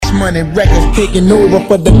Cash Money Records taking over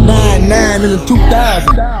for the 99 in the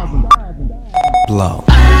 2000. Blow.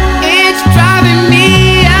 It's driving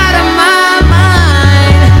me out of my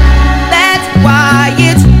mind. That's why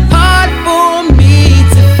it's hard for me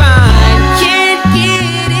to find. Can't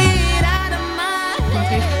get it out of my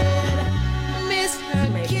head. Miss her,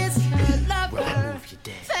 kiss her, love her.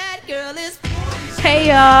 That girl is. Hey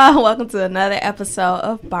y'all, welcome to another episode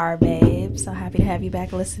of Bar Babe. So happy to have you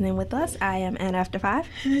back listening with us. I am Ann After 5.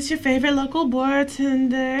 And it's your favorite local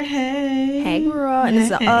bartender. Hey. Hey girl, and it's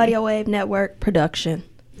an Audio Wave Network production.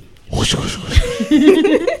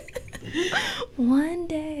 One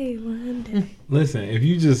day. Listen, if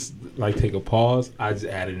you just like take a pause, I just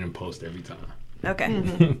add it in post every time. Okay.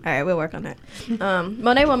 All right, we'll work on that.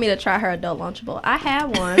 Monet want me to try her adult Lunchable. I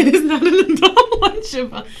had one. It's not an adult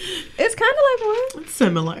Lunchable. It's kind of like one. It's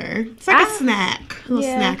similar. It's like a snack. A little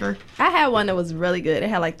snacker. I had one that was really good. It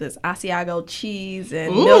had like this Asiago cheese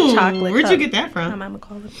and Ooh, milk chocolate. Where'd you get that from? My mama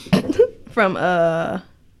called it. From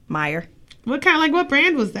Meyer. What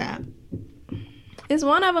brand was that? It's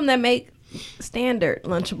one of them that make standard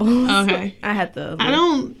Lunchables. Okay. I had to.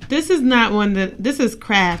 This is not one this is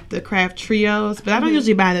the Kraft Trios, but I don't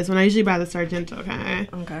usually buy this one. I usually buy the Sargento, okay?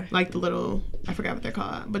 Okay. Like the little, I forgot what they're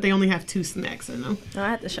called, but they only have 2 snacks in them. I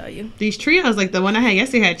had to show you. These Trios, like the one I had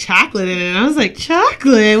yesterday had chocolate in it, and I was like,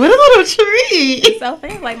 chocolate? What a little treat. It's so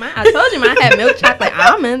fancy. Like I told you, mine had milk chocolate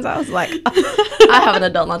almonds. I was like, I have an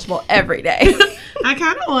adult Lunchable every day. I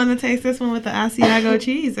kind of want to taste this one with the Asiago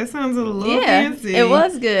cheese. That sounds a little fancy. It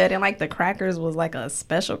was good. And like the crackers was like a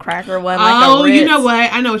special cracker one. Oh, like you know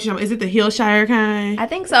what? I know what you're talking about. Is it the Hillshire kind? I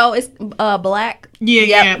think so. It's black. Yeah,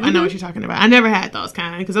 Yep. I know what you're talking about. I never had those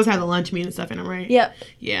kind because those had the lunch meat and stuff in them, right? Yep.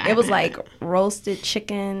 Yeah. It was like roasted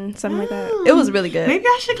chicken, something like that. It was really good. Maybe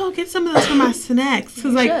I should go get some of those for my snacks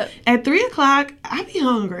because like at 3:00 I be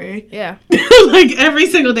hungry. Yeah. Like every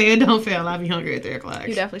single day, it don't fail. I be hungry at 3:00.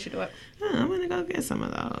 You definitely should do it. I'm gonna go get some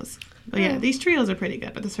of those. But yeah, these Trios are pretty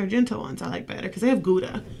good, but the Sargento ones I like better because they have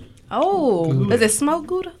Gouda. Oh, Gouda. is it smoked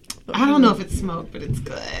Gouda? I don't know if it's smoked, but it's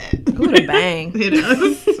good. Gouda bang. It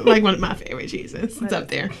is. It's like one of my favorite cheeses. It's up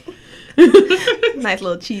there. Nice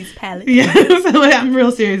little cheese palette. Yeah, so I'm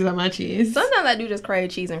real serious about my cheese. Sometimes I do just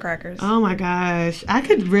crave cheese and crackers. Oh my gosh, I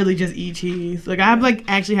could really just eat cheese. Like I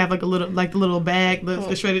actually have like a little the little bag,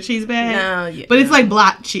 the shredded cheese bag. But it's like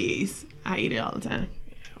block cheese. I eat it all the time.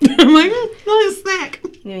 I'm like, little snack.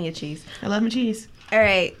 You and your cheese. I love my cheese. All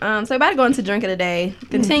right, so we're about to go into drink of the day.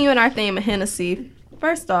 Continuing our theme of Hennessy.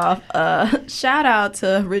 First off, shout out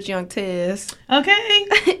to Rich Young Tiz. Okay.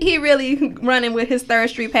 He really running with his Third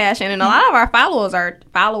Street passion, and a lot of our followers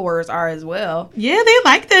are as well. Yeah, they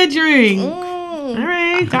like that drink. All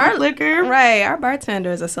right, dark liquor. Right, our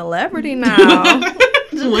bartender is a celebrity now.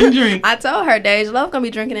 One drink. I told her, Dej Love gonna be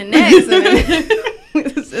drinking it next, and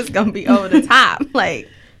it's gonna be over the top, like.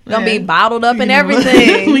 Gonna be bottled up and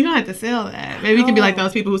everything. We gonna have to sell that. Maybe we could be like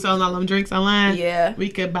those people who selling all them drinks online. Yeah. We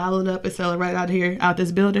could bottle it up and sell it right out here, out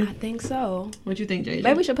this building. I think so. What you think, JJ?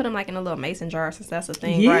 Maybe we should put them like in a little mason jar since that's a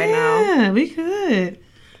thing right now. Yeah, we could.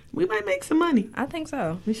 We might make some money. I think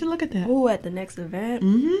so. We should look at that. Ooh, at the next event.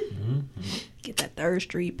 Mm-hmm. Get that Third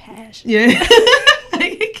Street passion. Yeah.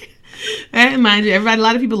 And mind you, a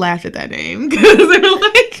lot of people laughed at that name because they were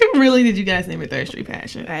like, really, did you guys name it Third Street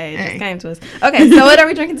Passion? Hey, it just came to us. Okay, so what are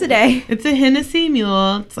we drinking today? It's a Hennessy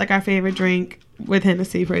Mule. It's like our favorite drink with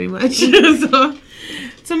Hennessy, pretty much. So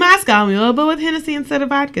it's a Moscow Mule, but with Hennessy instead of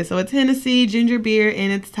vodka. So it's Hennessy, ginger beer,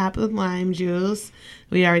 and it's topped with lime juice.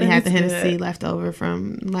 We already had the Hennessy left over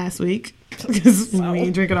from last week because we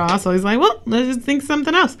didn't drink it all. So he's like, well, let's just think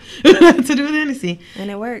something else to do with Hennessy.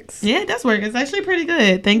 And it works. Yeah, it does work. It's actually pretty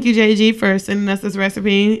good. Thank you, JG, for sending us this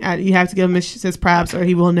recipe. You have to give him his props or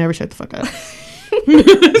he will never shut the fuck up.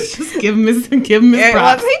 Just give him his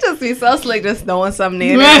props. He just be so slick just throwing something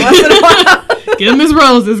in there once in a while. Give him his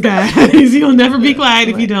roses, guys. He'll never be quiet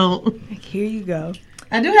if you don't. Here you go.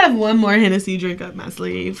 I do have one more Hennessy drink up my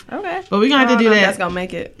sleeve. Okay. But we're going to have to do that. That's going to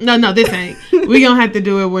make it. No, this ain't. We're going to have to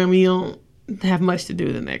do it when we don't have much to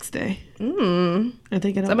do the next day. I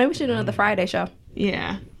think So maybe we should do another Friday show.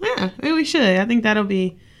 Yeah, maybe we should. I think that'll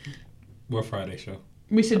be... What Friday show?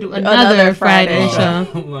 We should do another Friday show.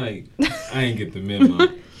 I'm like, I ain't get the memo.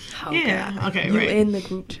 Yeah. Okay, you right. in the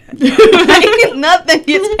group chat. Nothing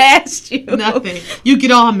gets past you. Nothing. You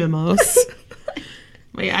get all memos.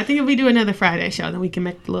 But yeah, I think if we do another Friday show, then we can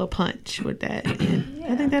make a little punch with that. And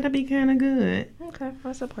I think that'll be kind of good. Okay,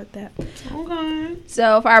 I'll support that. Okay.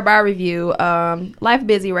 So for our bar review, life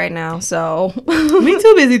busy right now, so Me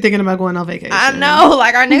too busy thinking about going on vacation. I know,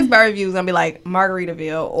 like our next bar review is gonna be like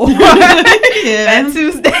Margaritaville or Yeah. Fat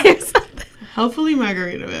Tuesday or something. Hopefully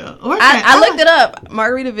Margaritaville. Or I looked it up.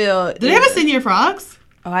 Margaritaville. Do they have a Senior Frogs?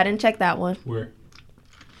 Oh, I didn't check that one. Where?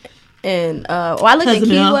 And I looked at Key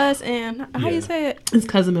Cozumel. West and how you say it? It's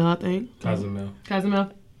Cozumel, I think. Cozumel.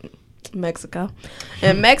 Cozumel. Mexico.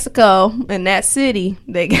 In Mexico, in that city,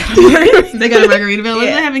 they got They got a Margaritaville. What do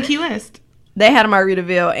they have in Key West? they had a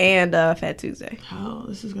Margaritaville and Fat Tuesday. Oh,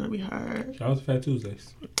 this is gonna be hard. Shout out to Fat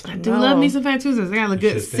Tuesdays. I do No. love me some Fat Tuesdays. I got a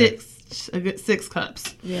good It's just a good 6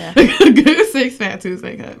 cups. Yeah. A good 6 Fat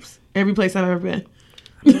Tuesday cups. Every place I've ever been.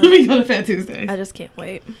 Let me go to Fat Tuesdays. I just can't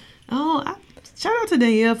wait. Shout out to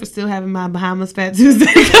Danielle for still having my Bahamas Fat Tuesday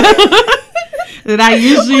cup that I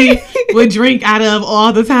usually would drink out of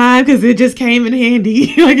all the time because it just came in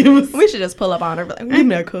handy. Like it was. We should just pull up on her. Like, give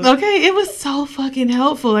me that cup. Okay, it was so fucking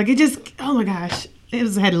helpful. Like it just, oh my gosh, it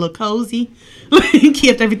was had a little cozy, like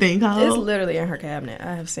kept everything It's cold. literally in her cabinet.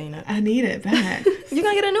 I have seen it. I need it back. You're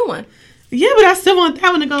gonna get a new one. Yeah, but I still want that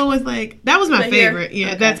one to go with like that was my Right here? favorite. Yeah,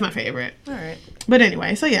 Okay. that's my favorite. All right. But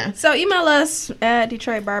anyway, so yeah. So email us at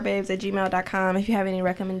DetroitBarBabes@gmail.com if you have any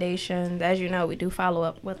recommendations. As you know, we do follow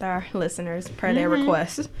up with our listeners per their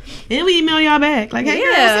requests. And we email y'all back. Like, hey, girl,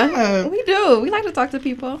 what's Yeah, up? we do. We like to talk to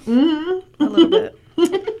people Mm-hmm. a little bit.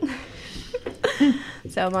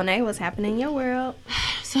 So, Monet, what's happening in your world?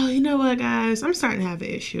 So you know what, guys? I'm starting to have an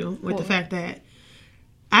issue with the fact that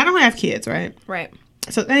I don't have kids, right? Right.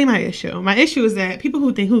 So that ain't my issue. My issue is that people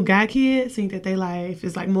who got kids think that their life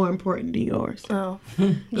is like more important than yours. Oh,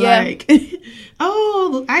 yeah. Like,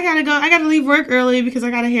 oh, I gotta leave work early because I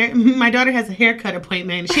got my daughter has a haircut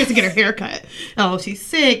appointment. She has to get her haircut. Oh, she's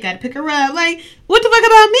sick. Gotta pick her up. Like, what the fuck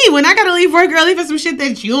about me? When I gotta leave work early for some shit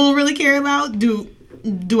that you don't really care about,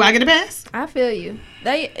 do I get a pass? I feel you.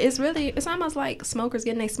 It's almost like smokers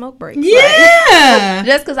getting their smoke breaks. Like, Yeah.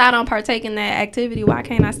 just because I don't partake in that activity, why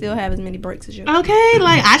can't I still have as many breaks as you? Okay,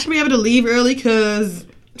 like I should be able to leave early because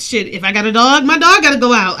shit, if I got a dog, my dog gotta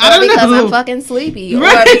go out. I Or don't because know. I'm fucking sleepy,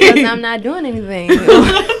 Right. or because I'm not doing anything.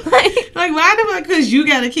 Like, why the fuck? Because you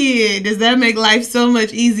got a kid, does that make life so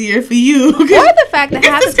much easier for you? Or the fact that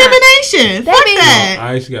half It's the time, discrimination. That Fuck means- that.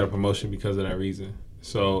 I actually got a promotion because of that reason.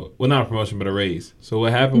 So, well, not a promotion, but a raise. So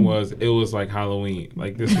what happened was it was like Halloween.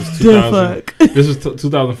 Like this was 2000. fuck? This was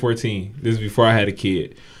 2014. This is before I had a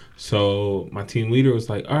kid. So my team leader was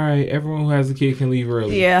like, "All right, everyone who has a kid can leave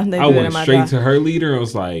early." Yeah, they I do that went in my straight job. to her leader and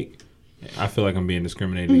was like, "I feel like I'm being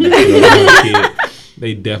discriminated against." because I have a kid."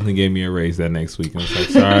 They definitely gave me a raise that next week. I was like,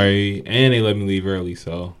 "Sorry," and they let me leave early.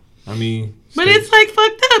 So I mean, But it's like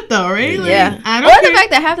fucked up though, right? Like, yeah. I Or don't the care. fact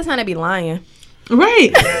that half the time they be lying.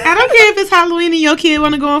 Right. I don't care if it's Halloween and your kid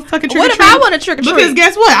want to go on fucking trick or What if treat. I want to trick or Because treat?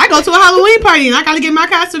 guess what? I go to a Halloween party and I gotta get my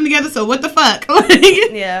costume together. So what the fuck?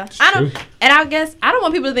 Like, Yeah, I don't. true. And I guess I don't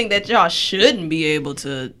want people to think that y'all shouldn't be able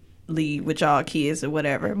to leave with y'all kids or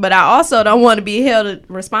whatever. But I also don't want to be held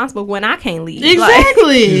responsible when I can't leave. Like, just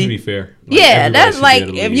Exactly. be fair. Like, yeah, everybody that's should be like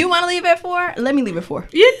able to if leave. you want to leave at 4, let me leave at 4.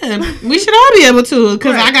 Yeah, we should all be able to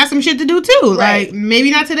because Right. I got some shit to do too. Right. Like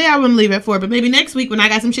maybe not today I wouldn't leave at 4, but maybe next week when I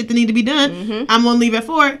got some shit that need to be done, Mm-hmm. I'm gonna leave at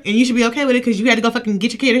 4, and you should be okay with it because you had to go fucking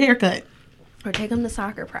get your kid a haircut, Or take them to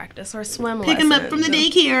soccer practice or swim pick him up from the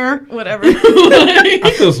lessons, daycare. whatever.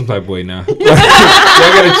 I feel some type of way now. I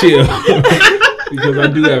gotta chill because I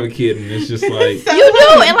do have a kid, and it's just like You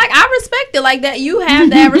do, and like I respect it, like that. You have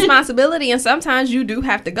that responsibility, and sometimes you do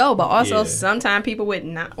have to go. But also, Yeah. sometimes people with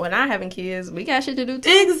not having kids, we got shit to do too.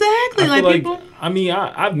 Exactly, I like feel people. I mean,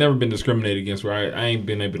 I've never been discriminated against where I ain't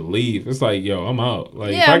been able to leave. It's like, yo, I'm out.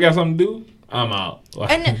 Like, if Yeah. I got something to do, I'm out.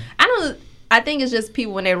 Like, And I think it's just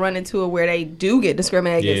people when they run into it where they do get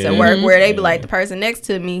discriminated against at Yeah. work, where they be Yeah. like, the person next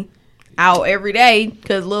to me out every day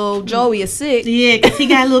because little Joey is sick. Yeah, because he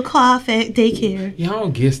got a little cough at daycare. yeah, I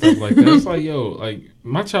don't get stuff like that. It's like, yo, like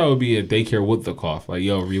my child would be at daycare with the cough. Like,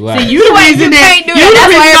 yo, relax. You the reason you that can't do you that.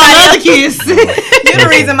 the That's reason why all the other kids. You're the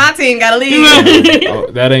reason my team got to leave. Oh,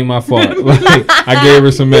 that ain't my fault. Like, I gave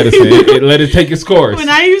her some medicine. Let it take its course. When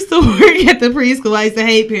I used to work at the preschool, I used to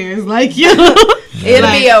hate parents. Like, yo, It'll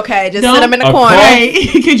like, be okay. Just don't- sit them in the A corner. cough?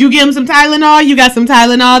 hey, could you give them some Tylenol? You got some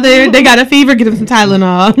Tylenol there. They got a fever. Get them some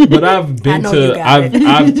Tylenol. But I've been know you to, got it.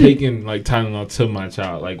 I've taken like Tylenol to my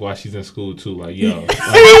child, like while she's in school too. Like, yo,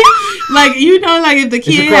 like, like you know, like if the it's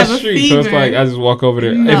kid across have the a street, fever. so it's like I just walk over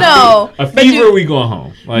there. No, a but fever, you- we going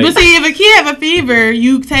home. Like, But see, if a kid have a fever,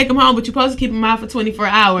 you take them home, but you're supposed to keep them out for 24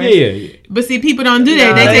 hours. yeah. But see, people don't do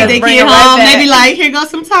that. No, They they take just their bring kid it right home. back. They be like, "Here goes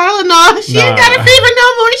some Tylenol. She ain't Nah. got a fever no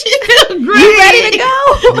more. She feel great. You ready to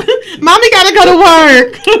go? Mommy gotta go to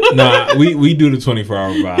work." Nah, we do the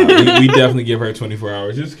 24-hour vibe. We definitely give her 24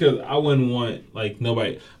 hours just because I wouldn't want like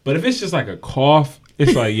nobody. But if it's just like a cough,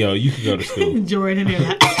 it's like, yo, you can go to school. Jordan, they're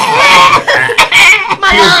like,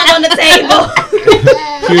 my arm on the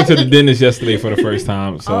table. She went to the dentist yesterday for the first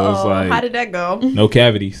time, so it's like how did that go? no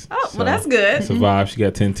cavities. Oh, So well, that's good. Survived. She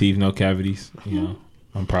got 10 teeth, no cavities. You know,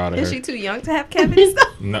 I'm proud of Is her. she too young to have cavities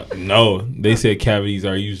though? No, they said cavities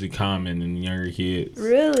are usually common in younger kids.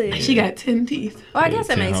 Really? She got 10 teeth. Well, I guess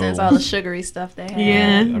that makes sense. All the sugary stuff they have.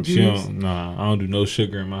 Yeah. She don't, I don't do no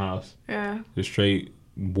sugar in my house. Yeah. Just straight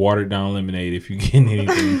watered down lemonade if you get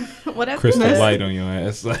anything. Well, that's Crystal good. Light on your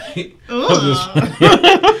ass. Like,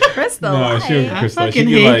 Ugh. Crystal no, Light. she don't get I Crystal Light. She fucking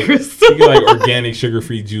get hate like Crystal she get like organic sugar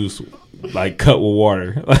free juice, like cut with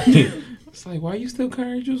water. Like it's like, why you still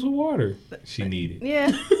cutting your juice with water? She need it. Yeah.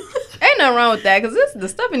 Ain't nothing wrong with that because this the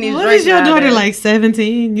stuff in these What drinks is your daughter nowadays. like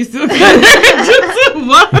 17? You still got just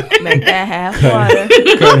what? Make that half water.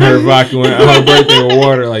 Cutting her vodka on her birthday with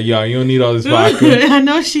water. Like, yo, you don't need all this vodka. I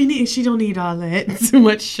know she don't need all that. Too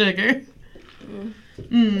much sugar.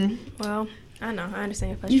 Well, I know. I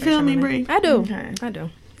understand your frustration. You feel me, on it. Bree? I do. Okay. I do.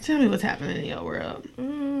 Tell me what's happening in your world.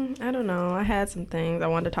 I don't know. I had some things. I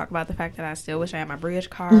wanted to talk about the fact that I still wish I had my bridge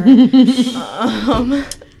card.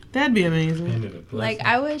 That'd be amazing. Like,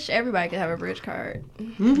 I wish everybody could have a bridge card.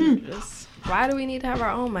 Just, why do we need to have our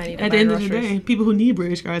own money to At buy the end of the groceries? day, people who need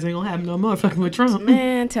bridge cards ain't gonna have no motherfucking with Trump.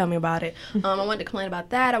 Man, tell me about it. I wanted to complain about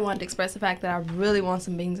that. I wanted to express the fact that I really want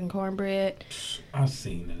some beans and cornbread. I've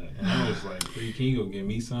seen that. And I was like, "Bree, can you go get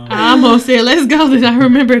me some?" I almost said, let's go. Then I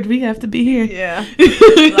remembered we have to be here. Yeah.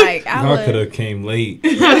 Like, I Y'all could would. have came late. I'd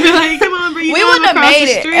be like, come on, Bree. We wouldn't have made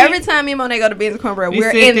it. Every time me and Monet go to beans and cornbread,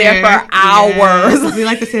 we're sit in there for Yes. hours. We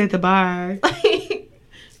like to sit at the bar.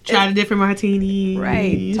 Try the different martinis.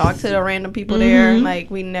 Right. Talk to the random people there.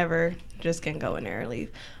 Like, we never just can go in there and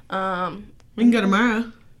leave. We can go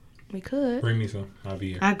tomorrow. We could. Bring me some. I'll be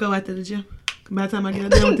here. I go after the gym. By the time I get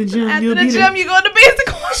done with the gym, After you'll the be gym, there. you go to beans and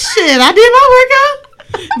cornbread. Shit, I did my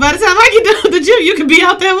workout. By the time I get done with the gym, you can be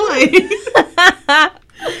out that way.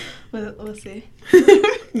 We'll see.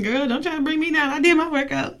 Girl, don't try to bring me down. I did my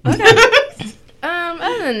workout.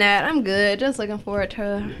 Other than that, I'm good. Just looking forward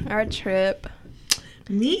to our trip.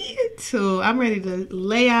 Me too. I'm ready to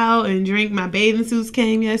lay out and drink. My bathing suits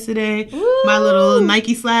came yesterday. My little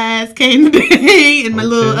Nike slides came today. And my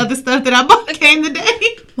little other stuff that I bought came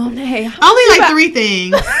today. Monet. Only like 3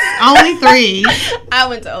 things. Only 3. I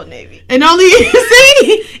went to Old Navy. And only,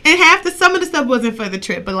 see? And some of the stuff wasn't for the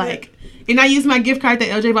trip. But like, and I used my gift card that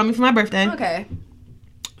LJ bought me for my birthday. Okay.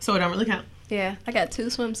 So it don't really count. Yeah, I got 2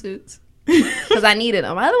 swimsuits. Because I needed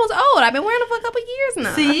them. My other one's old. I've been wearing them for a couple years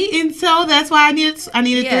now. See, and so that's why I needed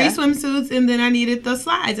Yeah. 3 swimsuits, and then I needed the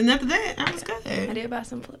slides, and after that, I was I good. did buy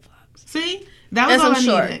some flip-flops. See, that was And all some I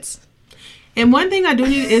needed. shorts. And one thing I do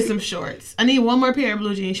need is some shorts. I need one more pair of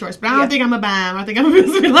blue jean shorts, but I don't Yeah. think I'm gonna buy them. I think I'm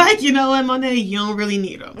gonna be like, you know what, Monet, you don't really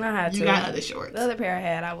need them. I had You to. got other shorts. The other pair I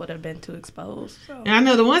had, I would have been too exposed. So. And I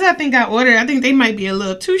know the ones I think I ordered, I think they might be a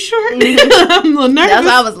little too short. I'm a little nervous. That's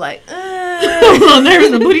why I was like, I'm a little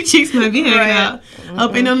nervous. The booty cheeks might be hanging Right. out.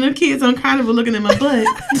 Hope ain't none of them kids on Carnival looking at my butt.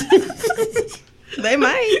 they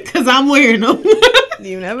might. Because I'm wearing them.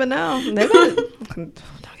 You never know. They might.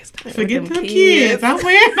 Forget them kids. I'm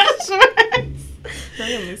wearing my shorts.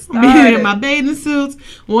 They Me in my bathing suits.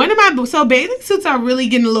 So bathing suits are really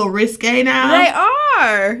getting a little risque now.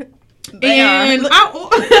 are. And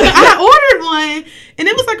I ordered one, and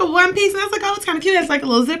it was like a one piece, and I was like, oh, it's kind of cute. It's like a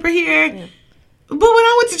little zipper here. Yeah. But when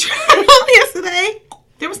I went to try it on yesterday,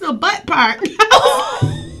 there was no butt part. Is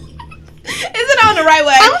it on the right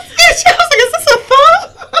way? I was like, is this a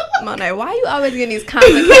thumb? Monet, why you always getting these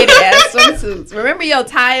complicated ass swimsuits? Remember your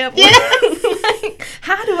tie up? Yes. Like,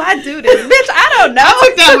 how do I do this? Bitch, I don't know. I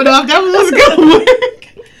took that one off. That was good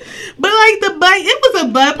work. But like the butt, it was a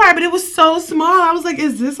butt part, but it was so small. I was like,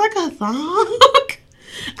 is this like a thong?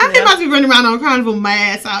 I think I must be running around on Carnival with my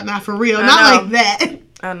ass out, not for real. I Not know. like that.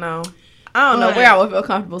 I know. I don't know But- where I would feel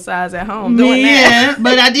comfortable size at home doing Yeah, that.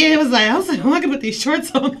 but I did. I was like, oh, I can put these shorts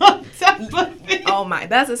on top of it. Oh my,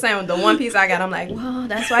 that's the same with the one piece I got. I'm like, well,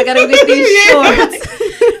 that's why I gotta get these Yeah. shorts.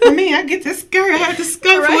 I mean, I get this skirt. I had the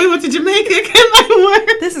skirt before we Right. went to Jamaica. It came like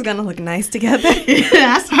work. This is gonna look nice together.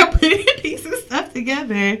 Yeah, I started putting pieces of stuff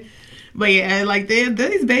together. But yeah, like these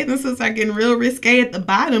bathing suits are getting real risque at the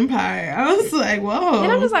bottom part. I was like, whoa.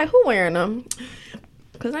 And I'm just like, who wearing them?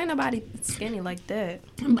 Because ain't nobody skinny like that.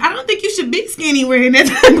 I don't think you should be skinny wearing that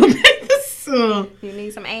type of bathing suit. You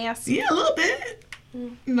need some ass. Yeah, a little bit.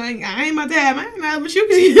 Like, I ain't about to have mine out, but you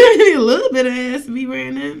need a little bit of ass to be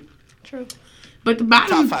wearing that. True. But the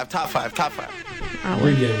bottom. Top five.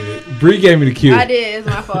 Bree gave me the cue. I did. It's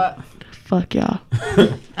my fault. Fuck y'all.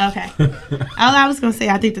 Okay. All I was going to say,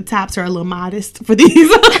 I think the tops are a little modest for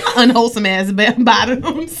these unwholesome ass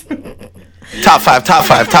bottoms. Top five. You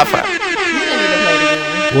didn't need to play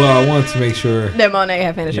it again. Well, I want to make sure. That Monet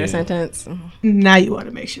had finished her Yeah. sentence. Now you want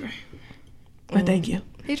to make sure. But thank you.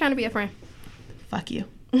 He's trying to be a friend. Fuck you.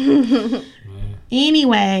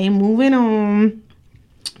 Anyway, moving on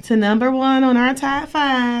to number 1 on our top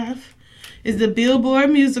 5 is the Billboard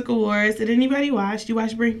Music Awards. Did anybody watch? Did you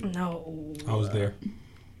watch, Brie? No. I was there.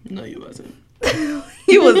 No, you wasn't.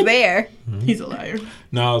 He was there. He's a liar.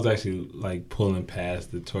 No, I was actually like pulling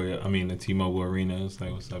past the the T-Mobile Arena. It's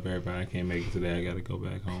like, what's up, everybody? I can't make it today. I got to go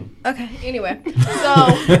back home. Okay, anyway. So,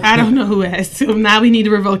 I don't know who asked him. Now we need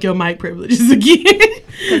to revoke your mic privileges again.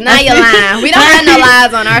 now you're lying. We don't have no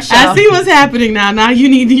lies on our show. I see what's happening now. Now you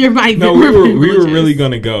need your mic No, we were privileges. really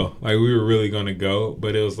gonna go. Like, we were really gonna go,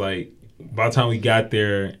 but it was like by the time we got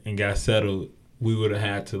there and got settled, we would have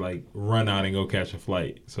had to like run out and go catch a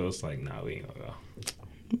flight. So it's like, nah, we ain't gonna go.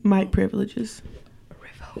 Mic privileges.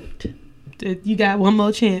 Revoked. You got one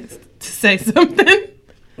more chance to say something.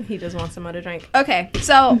 He just wants some other drink. Okay,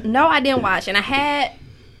 so no, I didn't watch, and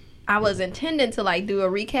I was intending to like do a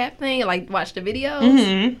recap thing, like watch the videos,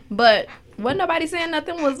 Mm-hmm. but wasn't nobody saying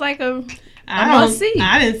nothing was like a I must see.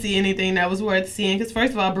 I didn't see anything that was worth seeing because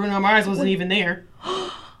first of all, Bruno Mars wasn't even there.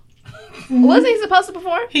 Was he supposed to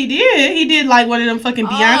perform? He did. He did like one of them fucking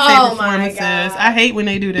Beyonce Oh, my performances. God. I hate when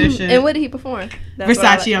they do that shit. And what did he perform? That's what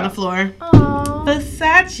I Versace on the floor. Aw.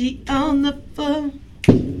 Versace on the floor.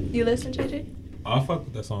 You listen, JJ? I fuck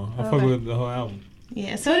with that song. I fuck Okay. with the whole album.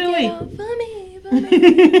 Yeah, so do we. For me, for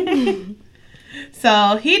me.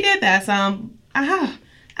 So he did that song. I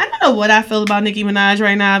don't know what I feel about Nicki Minaj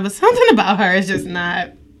right now, but something about her is just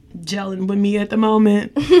not gelling with me at the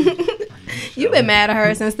moment. You've been mad at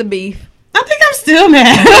her since the beef. I think I'm still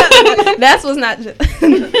mad. That's what's not.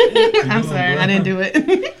 I'm sorry, I didn't do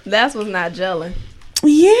it. That's what's not gelling.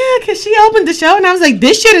 Yeah, because she opened the show and I was like,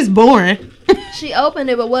 this shit is boring. She opened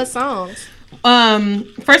it, but what songs?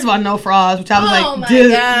 First of all, No Frauds, which I was Oh like, my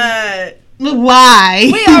dude, god! why?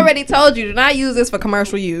 We already told you to not use this for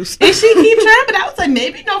commercial use. And she keep trying, but I was like,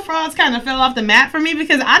 maybe No Frauds kind of fell off the map for me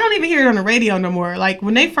because I don't even hear it on the radio no more. Like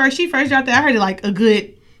when she first dropped it, I heard it like a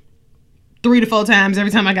good 3 to 4 times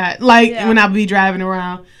every time I got when I would be driving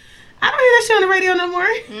around. I don't hear that shit on the radio no more.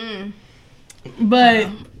 But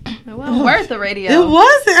It wasn't worth the radio. it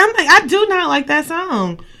wasn't. I'm like, I do not like that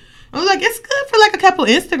song. I was like, it's good for like a couple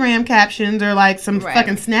Instagram captions or like some Right.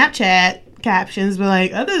 fucking Snapchat captions, but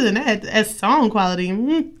like other than that, as song quality,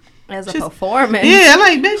 As a just- performance. yeah, I'm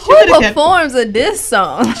like, bitch, she Who could have kept. performs a diss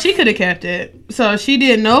song? She could have kept it. So she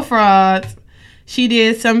did No Frauds. She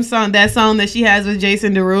did that song that she has with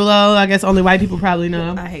Jason Derulo. I guess only white people probably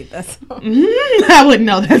know. I hate that song. I wouldn't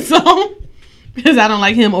know that song because I don't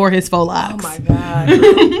like him or his faux Oh locks. my god.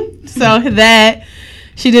 So that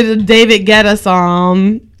she did a David Guetta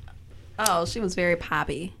song. Oh, she was very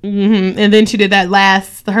poppy. And then she did her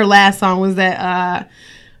last song was that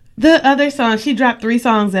the other song. She dropped 3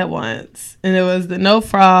 songs at once, and it was the No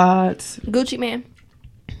Frauds. Gucci Man.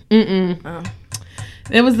 Oh.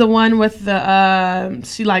 It was the one with the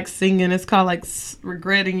she likes singing. It's called like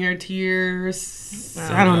Regretting Your Tears.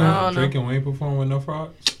 I don't know. no. Drake and Wayne performed with No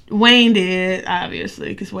Fraud. Wayne did, obviously,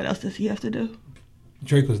 because what else does he have to do?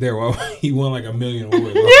 Drake was there. Well, he won like $1 million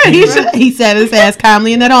awards. Yeah, he sat his ass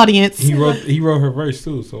calmly in that audience. He wrote her verse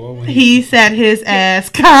too. So why wouldn't He sat his ass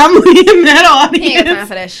calmly in that He ain't got time audience.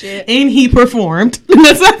 for that shit. And he performed.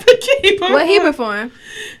 Let's not forget he performed. What he performed?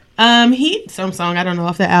 Some song, I don't know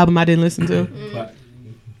off that album I didn't listen to.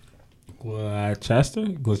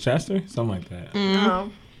 Gloucester, something like that.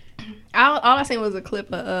 No. All I seen was a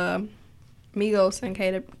clip of Migos and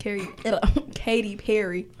Katy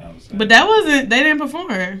Perry. But that wasn't, they didn't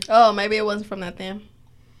perform. Oh, maybe it wasn't from that then.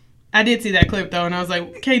 I did see that clip though, and I was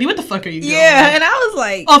like, Katie, what the fuck are you doing? Yeah, and I was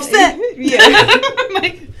like, Offset. Yeah.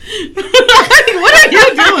 Like, what are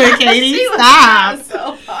you doing, Katie? She was Stop. trying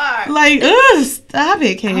so hard. Like, stop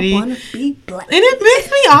it, Katie. I wanna be black. And it makes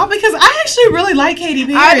me off because I actually really like Katy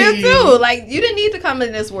Perry. I do too. Like, you didn't need to come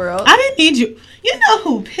in this world. I didn't need you. You know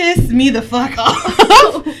who pissed me the fuck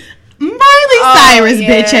off? Miley Cyrus, yeah.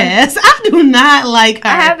 bitch ass. I do not like her.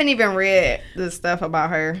 I haven't even read the stuff about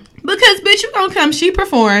her. Because, bitch, you gonna come. She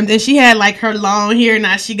performed and she had like her long hair.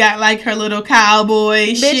 Now she got like her little cowboy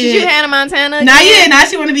Bitch, shit. is you Hannah Montana? Now, again? yeah, now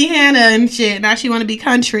she want to be Hannah and shit. Now she want to be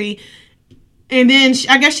country. And then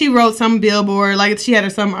I guess she wrote some billboard, like she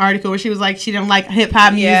had some article where she was like she didn't like hip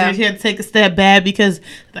hop music. Yeah. She had to take a step back because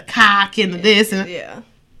the cock and the this and Yeah.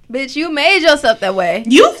 Bitch, you made yourself that way.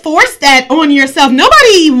 you forced that on yourself.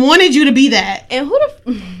 Nobody wanted you to be that. And who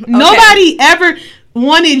the... Okay. Nobody ever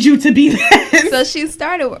wanted you to be that. So she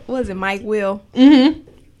started, what was it Mike Will?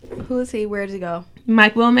 Mm-hmm. Who is he? Where did he go?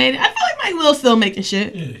 Mike Will made it. I feel like Spike Lil still making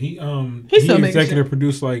shit. Yeah, he still making executive shit.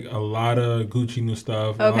 produced like a lot of Gucci new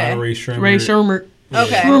stuff. A lot Okay. of Ray Sherman. Ray Shermer.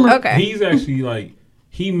 Okay. Rumor. Okay. He's actually like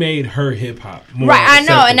he made her hip hop more Right, I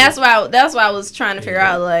know, and acceptable. that's why I was trying to figure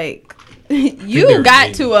out like they're you got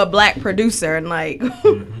amazing. to a black producer and like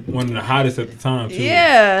one of the hottest at the time too.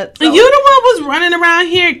 yeah. And so- you the one was running around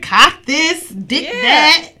here, cock this, dick Yeah.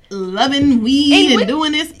 that, loving weed And and what-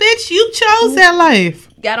 doing this. Bitch, you chose that life.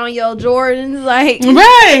 got on your Jordans like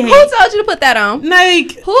Right. who told you to put that on?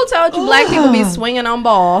 Like, Who told you black people be Ugh. swinging on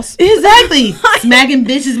balls? exactly. Smacking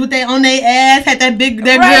bitches with their on their ass. Had that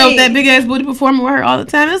girl Right. with that big ass booty performing with her all the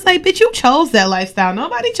time. It's like, bitch, you chose that lifestyle.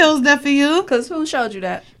 Nobody chose that for you. Cause who showed you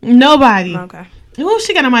that? Nobody. Okay. Ooh,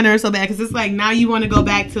 she got on my nerves so bad because it's like now you want to go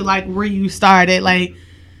back to like where you started. Like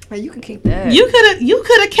Well, you can keep that. you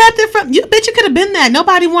could have kept it from you. Bitch, you could have been that.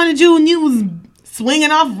 Nobody wanted you when you was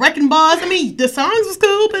swinging off wrecking balls. I mean, the songs was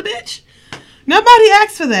cool, but bitch, nobody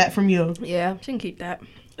asked for that from you. Yeah, she can keep that.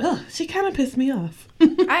 Ugh, she kind of pissed me off.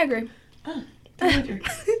 I agree.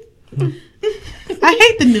 I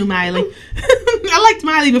hate the new Miley. I liked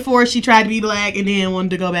Miley before she tried to be black and then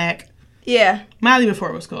wanted to go back. Yeah. Miley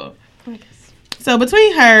before was cool. So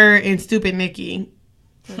between her and Stupid Nikki,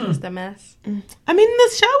 It's the mess. I mean,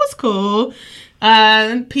 the show was cool.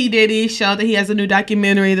 P. Diddy showed that he has a new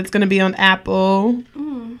documentary that's going to be on Apple.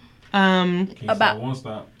 Can't About- stop, won't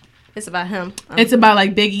stop. It's about him. It's about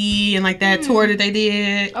like Biggie and like that tour that they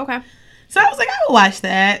did. Okay. So I was like, I would watch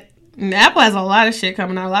that. And Apple has a lot of shit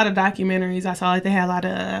coming out, a lot of documentaries. I saw like they had a lot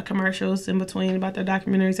of commercials in between about their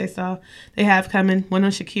documentaries they have coming. One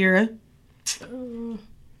on Shakira,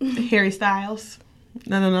 Harry Styles.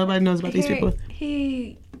 No, nobody knows about these people.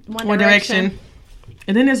 He One Direction.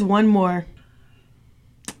 And then there's one more.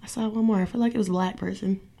 I saw one more. I feel like it was a black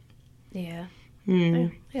person. Yeah. Hmm.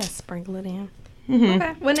 Yeah, sprinkle it in. Mhm.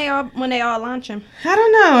 Okay. When they all launch him. I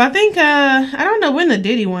don't know. I think I don't know when the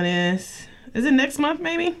Diddy one is. Is it next month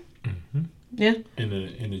maybe? Yeah. In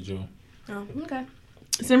the June. Oh, okay.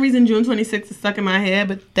 For some reason June 26th is stuck in my head,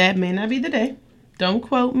 but that may not be the day. Don't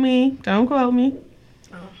quote me. Don't quote me.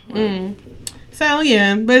 So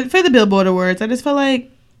yeah, but for the Billboard Awards, I just felt like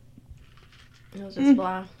It was just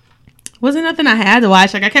blah. wasn't nothing I had to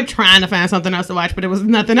watch. Like I kept trying to find something else to watch, but it was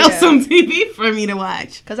nothing else Yeah. on TV for me to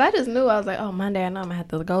watch. Cause I just knew I was like, oh, Monday I know I'm gonna have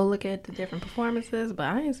to go look at the different performances, but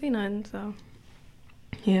I didn't see nothing. So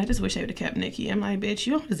Yeah, I just wish I would have kept Nikki. I'm like, bitch,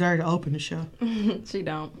 you don't deserve to open the show. she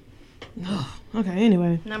don't. Okay,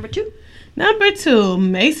 anyway. Number 2. Number 2,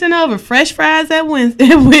 Mason over fresh fries at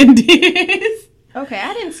Wendy's. Okay,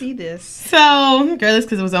 I didn't see this. So, girl, it's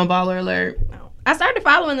because it was on Baller Alert. No. I started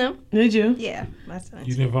following them. Did you? Yeah, that's nice.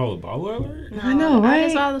 You didn't follow Baller Alert? No, I know, I right?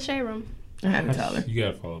 just saw the shade room. I haven't told her. You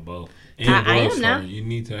gotta follow both. I And am World now. Star. You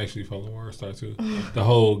need to actually follow World Star too. The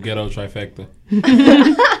whole ghetto trifecta.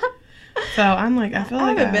 So, I'm like, I feel I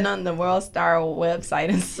like haven't been on the World Star website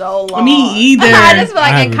in so long. Me either. I just feel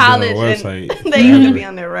I like in haven't been on college the and website they used to ever. be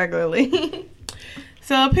on there regularly.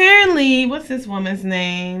 So, apparently, what's this woman's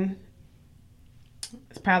name?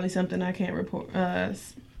 It's probably something I can't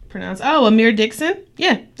pronounce. Oh, Amir Dixon.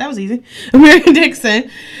 Yeah, that was easy. Amir Dixon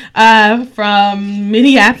from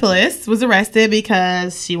Minneapolis was arrested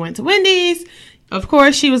because she went to Wendy's. Of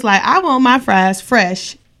course, she was like, I want my fries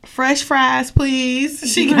fresh. Fresh fries,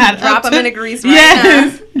 please. She got Drop up 'em to- in the grease right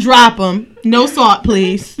yes, drop them. No salt,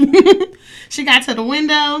 please. She got to the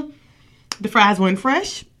window. The fries weren't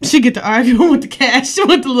fresh. She get to arguing with the cash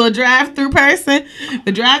with the little drive-through person.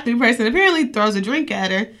 The drive-through person apparently throws a drink at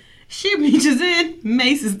her. She reaches in,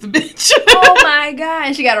 maces the bitch. Oh my god!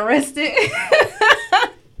 And she got arrested.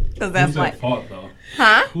 Cause that's Who's like, at fault though?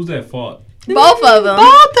 huh? Who's at fault? Both of them.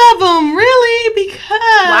 Both of them, really? Because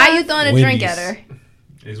Why are you throwing a drink Wendy's. at her?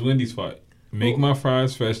 It's Wendy's fault. Make my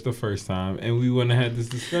fries fresh the first time, and we wouldn't have had this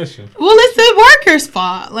discussion. Well, it's the worker's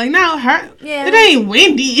fault. Like, no, her. Yeah. It ain't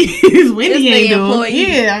Wendy's. Wendy It's ain't the doing. employee.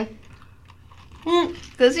 Yeah.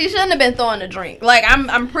 Cause she shouldn't have been throwing a drink. Like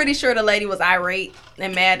I'm pretty sure the lady was irate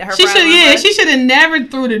and mad at her. She fries should. were Yeah, fresh. she should have never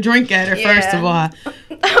threw the drink at her. Yeah. First of all,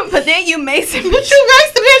 But then you Mason. but you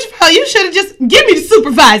raised the bitch. For, you should have just give me the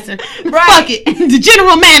supervisor. Right. Fuck it, the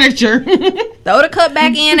general manager. Throw the cup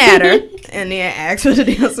back in at her, and then ask for the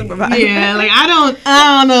damn supervisor. Yeah, like I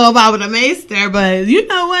don't know about what I maced there, but you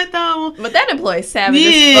know what though? But that employee's savage Yeah,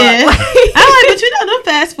 as fuck. I like, but you know, them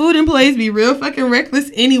fast food employees be real fucking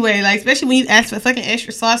reckless anyway. Like, especially when you ask for fucking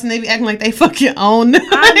extra sauce and they be acting like they fucking own. I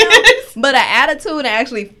know. But an attitude and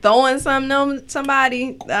actually throwing something on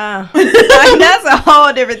somebody, like, that's a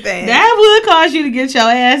whole different thing. That would cause you to get your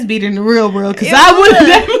ass beat in the real world, because It I would have would.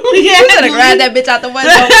 definitely You should have grabbed that bitch out the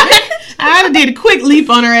window. I'd have did a quick leap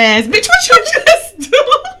on her ass. Bitch, what you just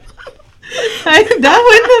do? Like,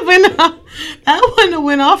 that wouldn't have been That wouldn't have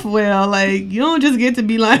went off well. Like, you don't just get to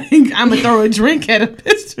be like, I'm going to throw a drink at a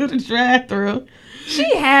bitch through the drive-thru.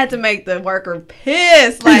 She had to make the worker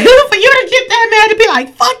pissed. Like, For you to get that mad to be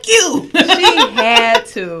like, fuck you. she had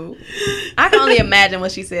to. I can only imagine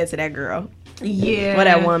what she said to that girl. Yeah. Or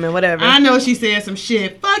that woman, whatever. I know she said some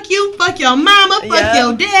shit. Fuck you, fuck your mama, fuck Yeah.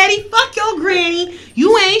 your daddy, fuck your granny.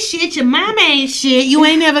 You ain't shit, your mama ain't shit. You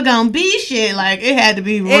ain't never gonna be shit. Like, it had to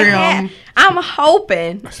be real. I'm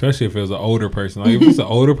hoping. Especially if it was an older person. Like, if it's an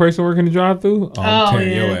older person working the drive-thru, I'm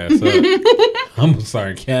tearing your ass up. I'm gonna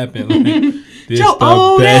start capping. Like, this Your the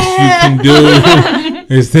old best ass. you can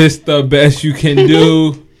do? Is this the best you can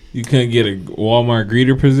do? You couldn't get a Walmart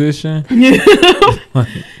greeter position?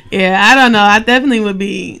 Yeah, I don't know. I definitely would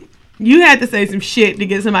be. You had to say some shit to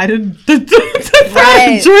get somebody to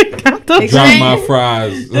Right. drink out the Drop my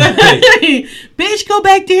fries. Like, Bitch, go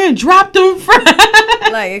back there and drop them fries.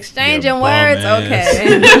 Like, exchanging you words, bum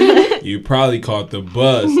okay. you probably caught the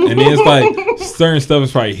bus. And then it's like, certain stuff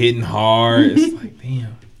is probably hitting hard. It's like,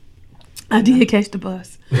 damn. I did catch the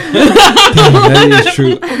bus. Damn, that is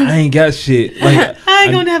true. I ain't got shit. Like, I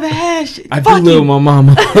ain't gonna never have shit. I do Fuck live you. with my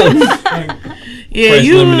mama. Yeah, Fresh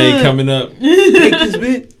you lemonade coming up. Take this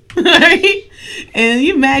bit. Right? And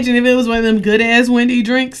you imagine if it was one of them good ass Wendy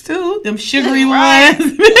drinks too, them sugary Right.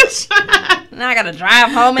 ones, bitch. Now I gotta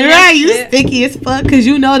drive home and Right, that you shit. sticky as fuck because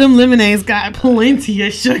you know them lemonades got plenty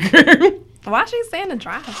of sugar. Why she saying the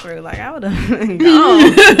drive through? Like, I would have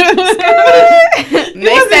gone.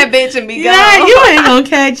 Make that bitch and be gone. Yeah, you ain't gonna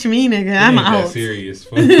catch me, nigga. I'm Ain't that out. serious.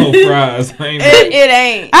 For no fries. I ain't It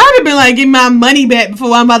ain't. I would have been like, give my money back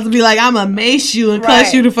before I'm about to be like, I'm gonna mace you and cuss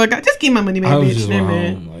Right. you the fuck out. Just give my money back, I was bitch. just Never went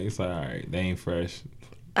mind. home. Like, it's like, all right, they ain't fresh.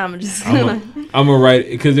 I'm just gonna. I'm gonna write,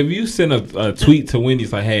 because if you send a tweet to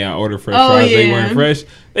Wendy's like, hey, I ordered fresh Oh, fries, they yeah. weren't fresh,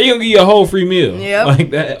 they gonna give you a whole free meal. Yep. Like,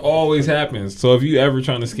 that always happens. So if you ever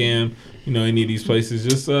trying to scam, any of these places,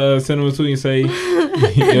 just send them a tweet and say,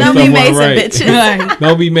 Don't be Mason, bitches. Right.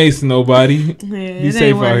 Don't be Mason, nobody. Yeah, Be it safe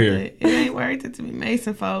ain't out worth here. it. It ain't worth it to be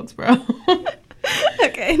Mason, folks, bro.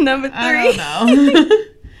 Okay, number 3. I don't know.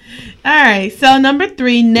 All right, so number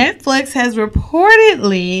 3, Netflix has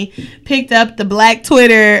reportedly picked up the Black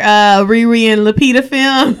Twitter Riri and Lupita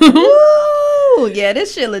film. Ooh, yeah,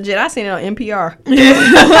 this shit legit. I seen it on NPR.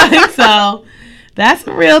 So that's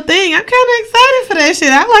a real thing. I'm kind of excited for that shit.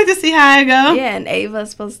 I'd like to see how it go. Yeah, and Ava's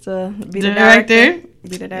supposed to be the Director. director.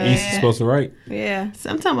 Be the East is director. supposed to write. Yeah. So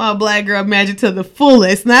I'm talking about Black Girl Magic to the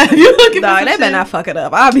fullest. Now, if you're looking for Dog, some they shit, better not fuck it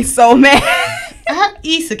up. I'll be so mad.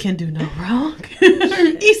 Issa can do no wrong.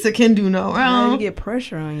 Issa can do no You wrong. get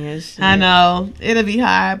pressure on your shit. I know. It'll be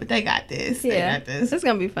hard, but they got this. They Yeah, got this. it's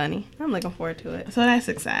gonna be funny. I'm looking forward to it. So that's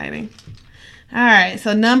exciting. All right,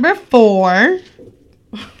 so number 4.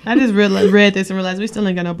 I just read this and realized we still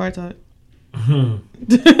ain't got no bar talk.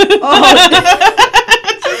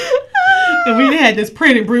 If we had this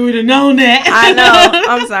printed, we would have known that. I know.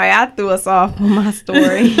 I'm sorry. I threw us off on my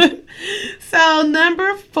story. So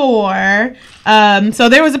number 4, so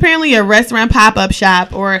there was apparently a restaurant pop-up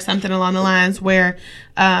shop or something along the lines where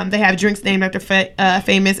they have drinks named after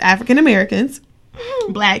famous African Americans,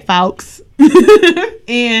 black folks,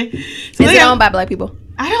 and so Is it owned by black people?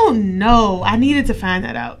 I don't know. I needed to find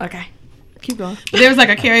that out. Okay. Keep going. But there was like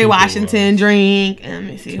a Kerry Washington drink. Let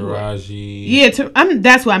me see. Taraji. Yeah,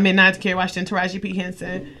 that's what I meant. Not Kerry Washington. Taraji P.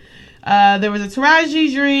 Henson. There was a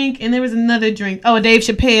Taraji drink, and there was another drink. Oh, a Dave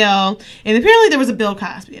Chappelle, and apparently there was a Bill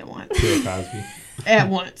Cosby at once. Bill Cosby. At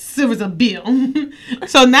once, there was a Bill.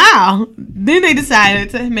 So now, then they decided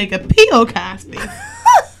to make a Bill Cosby,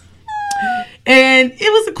 and it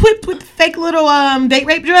was equipped with fake little date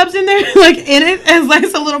rape drugs in there, like in it, as like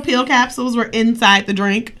some little pill capsules were inside the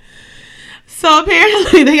drink. So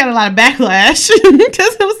apparently they got a lot of backlash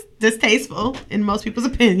because it was distasteful in most people's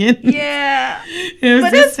opinion. Yeah. It was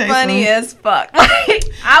But it's distasteful. funny as fuck. Like,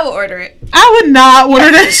 I will order it. I would not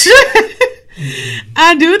order that shit.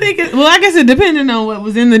 I do think I guess it depending on what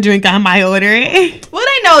was in the drink, I might order it. Well,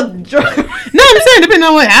 they know drunk. No, I'm saying depending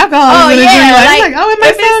on what alcohol is in the drink. Like, oh, it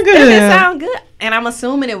might sound good. If it sound good. And I'm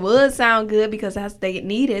assuming it would sound good because that's they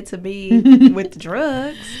needed to be with the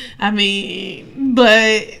drugs. I mean,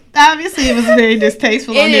 but obviously it was very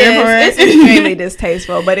distasteful on It their part. is. It's extremely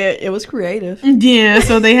distasteful, but it was creative. Yeah,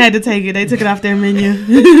 so they had to take it. They took it off their menu.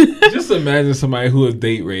 Just imagine somebody who was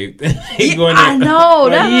date raped. I know.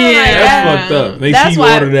 Like, That's that's fucked up. They That's see you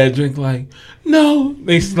why- order that drink like, no.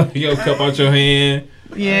 They slap your cup out your hand.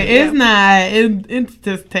 Yeah, it's not. It's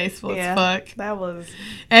distasteful as fuck. That was.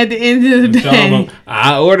 At the end of the Tell 'em, day.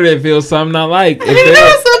 I ordered it, feel something I like. If I mean,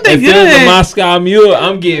 that was something if there's a good. Moscow Mule,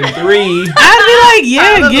 I'm getting 3. I'd be like,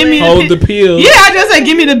 yeah, give me Hold the pills. Yeah, I just say,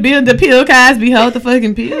 give me the Bill Cosby, hold the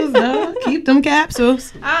fucking pills, dog. Keep eat them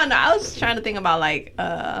capsules. I don't know. I was just trying to think about like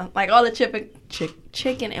all the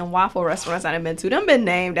chicken and waffle restaurants I've been to. Them been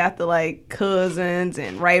named after like cousins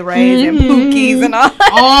and Ray Rays and Pookies and all that.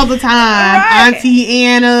 All the time. Right. Auntie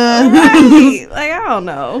Anna. Right. Like, I don't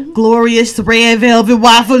know. Glorious red velvet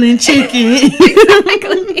waffle and chicken.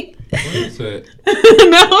 Exactly. What is that?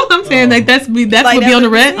 No, I'm saying like that's Like, what be that's on the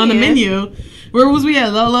what on the I'm saying. menu. Where was we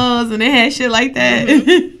at? Lolo's, and they had shit like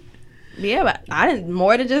that. Yeah, but I didn't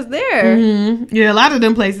more than just there. Yeah, a lot of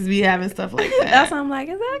them places be having stuff like that. That's why I'm like,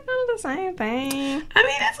 is that kind of the same thing? I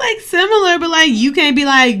mean, it's like similar, but like you can't be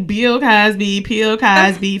like Bill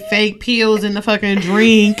Cosby, fake pills in the fucking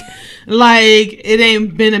drink. Like it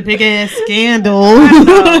ain't been a big ass scandal.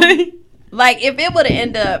 Like if it would have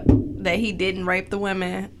ended up that he didn't rape the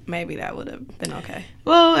women, maybe that would have been okay.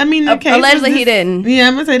 Well, I mean, the case Allegedly was he didn't. Yeah,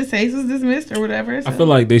 I'm gonna say the case was dismissed or whatever. I So. feel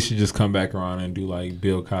like they should just come back around and do like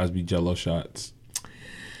Bill Cosby Jello shots.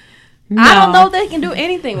 I don't know if they can do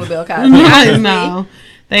anything with Bill Cosby. No, honestly. no,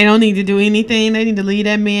 they don't need to do anything. They need to leave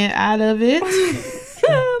that man out of it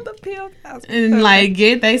The Bill Cosby. and like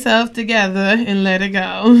get themselves together and let it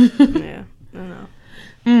go. Yeah, I don't know.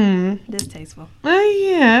 Distasteful.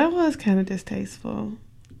 Yeah, it was kind of distasteful.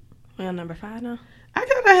 We on number 5 now? I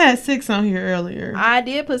thought I had 6 on here earlier. I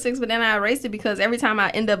did put 6, but then I erased it because every time I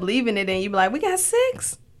end up leaving it, and you be like, we got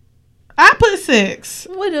 6. I put 6.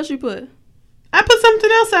 What else you put? I put something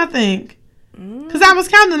else, I think. Because I was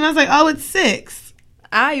counting and I was like, oh, it's 6.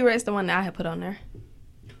 I erased the one that I had put on there.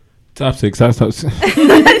 Top 6. Top 6.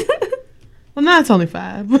 Well, now it's only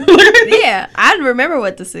 5. Yeah, I didn't remember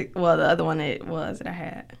what the other one it was that I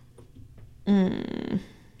had.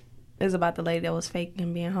 It was about the lady that was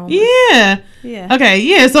faking being homeless. Yeah. Yeah. Okay,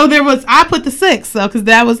 yeah. So I put the 6, so because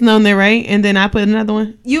that was known there, right? And then I put another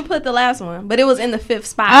one. You put the last one, but it was in the 5th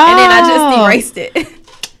spot, and then I just Oh. erased it.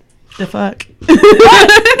 The fuck?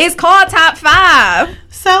 It's called top 5.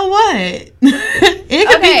 So what? It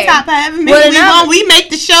could Okay. be top 5. Maybe Well, we now- won't. We make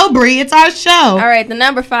the show, Bree. It's our show. All right, the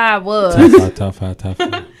number 5 was Top 5.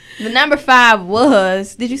 the number 5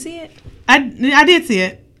 was. Did you see it? I did see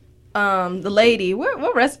it. The lady.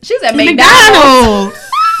 What rest? She was at McDonald's.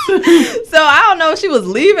 McDonald's. So I don't know if she was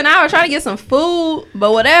leaving out or trying to get some food,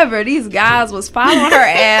 but whatever. These guys was following her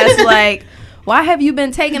ass like, why have you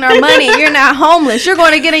been taking our money? You're not homeless. You're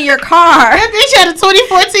going to get in your car. That bitch had a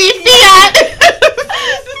 2014 Fiat.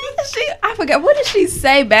 I forgot, what did she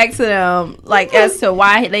say back to them, like as to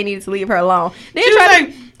why they needed to leave her alone? Then She was tried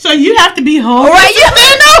like, so you have to be home. right, yeah,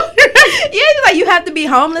 she's like, you have to be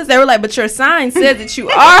homeless. They were like, but your sign says that you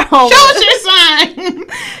are homeless. Show us your sign.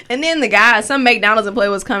 And then the guy, some McDonald's employee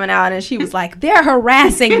was coming out, and she was like, they're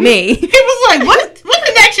harassing me. He was like, what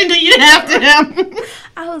connection do you have to them?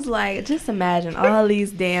 I was like, just imagine all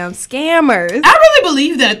these damn scammers. I really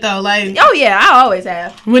believe that though. Like, Oh yeah, I always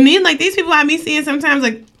have. when these people I be seeing sometimes,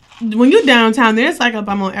 like when you're downtown, there's like a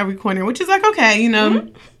bum on every corner, which is like okay, you know.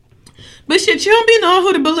 But shit, you don't be knowing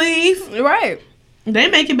who to believe. Right. They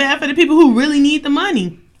make it bad for the people who really need the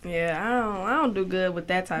money. Yeah, I don't do good with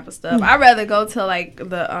that type of stuff. I'd rather go to like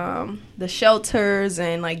the shelters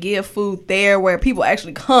and like give food there where people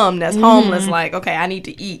actually come that's homeless. Like, okay, I need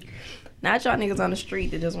to eat. Not y'all niggas on the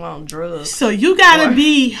street that just want drugs. So you gotta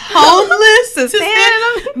be homeless To to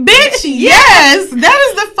stand stand. Bitch, yes,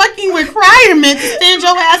 that is the fucking requirement to stand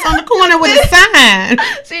your ass on the corner with a sign.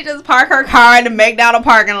 She just park her car in the McDonald's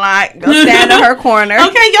parking lot, go stand in her corner.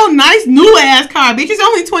 Okay, your nice new ass car, bitch. It's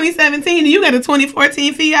only 2017 and you got a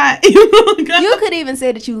 2014 Fiat. You could even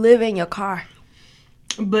say that you live in your car.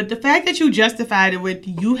 But the fact that you justified it with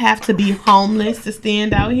you have to be homeless to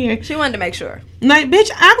stand out here. She wanted to make sure. Like,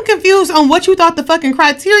 bitch, I'm confused on what you thought the fucking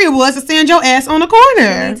criteria was to stand your ass on the You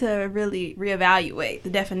corner. need to really reevaluate the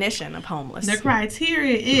definition of homeless. The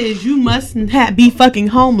criteria is you must not be fucking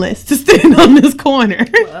homeless to stand on this corner.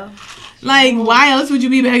 Well, Like, why else would you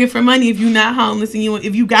be begging for money if you're not homeless and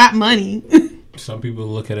if you got money? Some people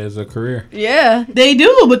look at it as a career. yeah. They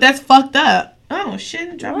do, but that's fucked up. Oh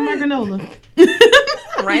shit! Dropping my granola.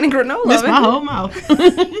 Raining granola. Missed my whole mouth.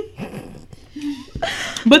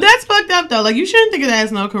 But that's fucked up though. Like you shouldn't think of that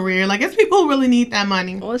as no career. Like it's people who really need that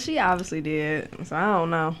money. Well, she obviously did. So I don't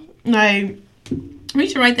know. Like we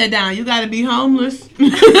should write that down. You gotta be homeless.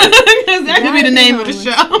 Because that could be the name of the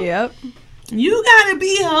show. Yep. You gotta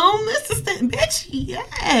be homeless to stand. Bitch,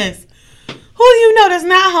 yes. Who do you know that's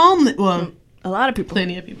not homeless? Well, A lot of people.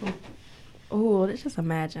 plenty of people. Ooh, let's just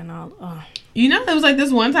imagine all. Oh. You know, there was like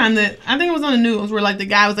this one time that I think it was on the news where like the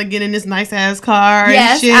guy was like getting this nice ass car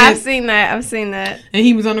Yes, and shit. I've seen that. I've seen that. And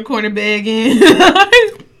he was on the corner begging.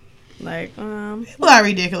 Like, People are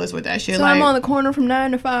ridiculous with that shit. so like, I'm on the corner from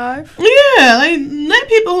 9 to 5. yeah, like let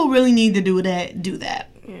people who really need to do that do that.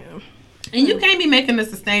 Yeah. And you can't be making a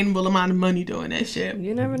sustainable amount of money doing that shit.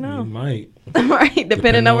 You never You know. might. Right,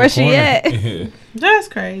 depending on where she corner. at. Yeah. That's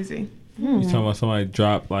crazy. You talking about somebody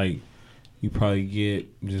drop like you probably get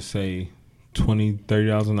just say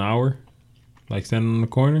 $20-$30 an hour, like standing on the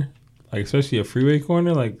corner, like especially a freeway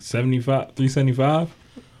corner, like 375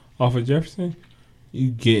 off of Jefferson. You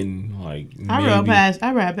getting like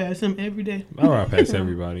I ride past him every day. I ride past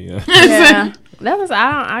everybody. Yeah. Yeah, that was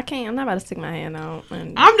I can't. I'm not about to stick my hand out.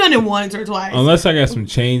 And I've done it once or twice. Unless I got some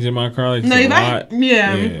change in my car, like No, a if I- lot.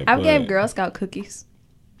 yeah. I but gave Girl Scout cookies.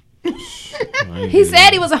 I ain't He do said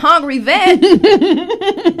that. he was a hungry vet.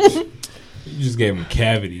 You just gave him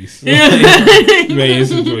cavities. You made his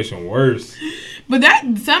situation worse. But that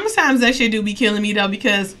sometimes that shit do be killing me though,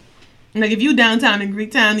 because like if you downtown in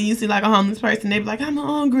Greektown and you see like a homeless person, they be like, I'm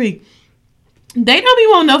hungry. They don't be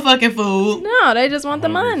want no fucking food. No, they just want the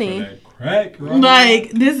Hungry money. for that crack, bro.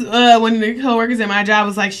 Like this, one of the coworkers at my job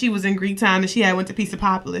was like, she was in Greektown and she had went to Pizza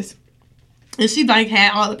Populous, and she like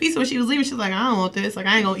had all the pizza when she was leaving. She was like, I don't want this. Like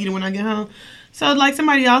I ain't gonna eat it when I get home. So like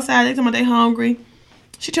somebody outside, they talking about they hungry.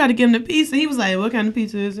 She tried to give him the pizza. He was like, what kind of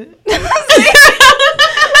pizza is it?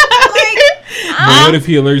 But what if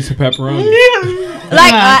he allergic to pepperoni?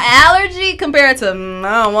 Like an allergy compared to I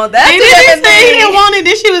don't want that. And then he said he didn't want it.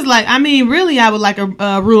 Then she was like, I mean, really, I would like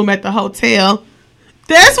a room at the hotel.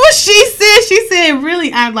 That's what she said. She said,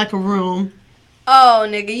 really, I'd like a room. Oh,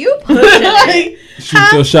 nigga, you pushing it. Like,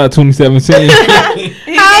 Shoot your shot 2017. He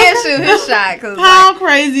did shoot his shot. Cause how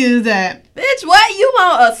crazy is that? bitch, what? You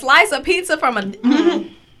want a slice of pizza from a...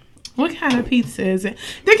 What kind of pizza is it?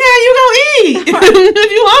 The kind you gonna eat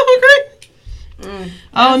if you hungry.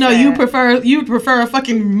 Oh no, sad. you prefer a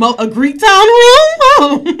fucking a Greek town room?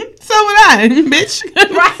 Oh, so would I, bitch.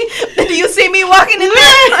 Right? Do you see me walking in there?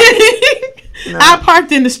 I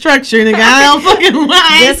parked in the structure, nigga. I don't fucking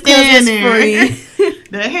lie. Just 'cause it's free.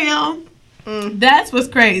 The hell? That's what's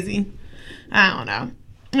crazy. I don't know.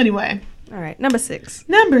 Anyway, All right, number 6.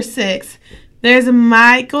 number 6. There's a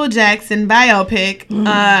Michael Jackson biopic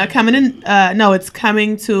coming in. No, it's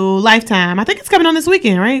coming to Lifetime. I think it's coming on this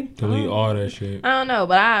weekend, right? Delete all that shit. I don't know,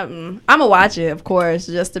 but I'm gonna watch it, of course,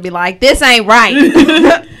 just to be like, this ain't right.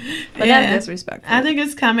 But Yeah. that's disrespectful. I think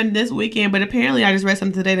it's coming this weekend, but apparently I just read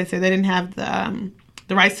something today that said they didn't have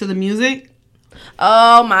the rights to the music,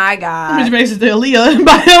 Oh my which god! makes it the Aaliyah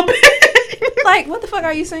biopic. Like, what the fuck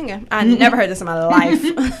are you singing? I never heard this in my life.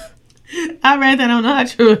 I read that. I don't know how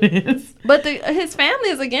true it is. But his family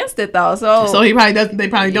is against it though, so So he probably doesn't. They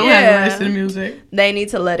probably don't have the Yeah. rights to the music. they need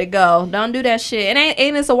to let it go. Don't do that shit. And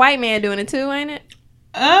ain't it's a white man doing it too, ain't it?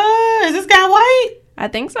 Is this guy white? I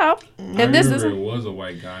think so. I If this remember is it was a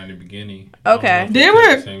white guy in the beginning. I don't Okay. know if There it's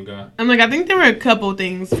were- the same guy. I'm like, I think there were a couple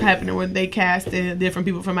things happening when they casted different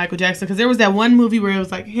people for Michael Jackson. Because there was that one movie where it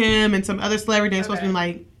was like him and some other celebrity. It was supposed to be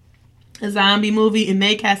like a zombie movie, and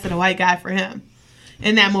they casted a white guy for him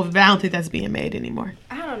in that movie. But I don't think that's being made anymore.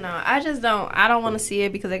 I don't know. I don't want to see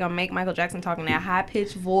it because they're gonna make Michael Jackson talking that high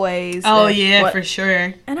pitched voice. Oh and yeah, what- for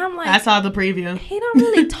sure. And I'm like, I saw the preview. he don't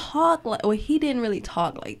really talk like. Well, he didn't really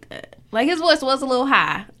talk like that. Like his voice was a little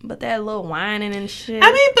high, but that little whining and shit.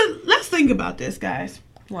 I mean, but let's think about this, guys.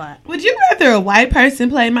 what? Would you rather a white person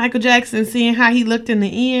play Michael Jackson, seeing how he looked in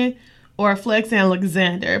the end, or Flex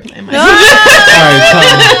Alexander play Michael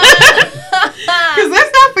Jackson? Because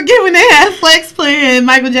let's not forget when they had Flex playing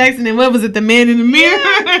Michael Jackson and what was it, The Man in the Mirror?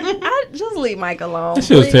 I just leave Mike alone. That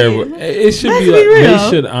shit was please. terrible. It should Let's be be like real. they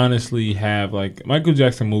should honestly have like Michael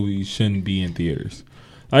Jackson movies shouldn't be in theaters.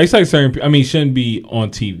 Like it's like certain. I mean, shouldn't be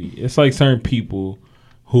on TV. It's like certain people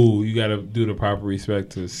who you got to do the proper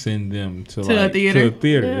respect to send them to a like theater. To a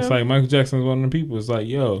theater. Yeah. It's like Michael Jackson's one of the people. It's like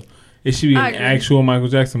yo, it should be I an agree. actual Michael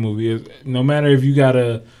Jackson movie. No matter if you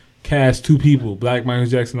gotta cast two people, black Michael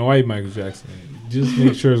Jackson or white Michael Jackson, just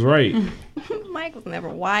make sure it's right. Mike was never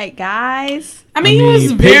white, guys. I mean, I he mean,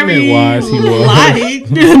 was very pigment-wise, he was. light.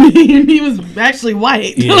 I mean, he was actually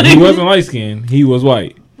white. Yeah, he wasn't light skinned. He was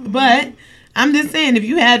white. But I'm just saying, if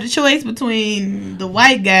you had the choice between the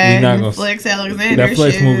white guy You're not and gonna- Flex Alexander, That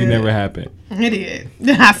Flex shit, movie never happened. It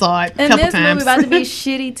did. I saw it a And couple this times. movie about to be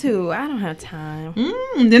shitty too. I don't have time.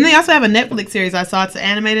 Then they also have a Netflix series I saw. It's an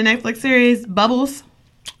animated Netflix series, Bubbles.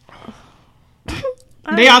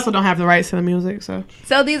 They also don't have the rights to the music, so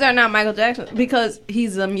So these are not Michael Jackson because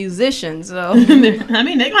he's a musician. So I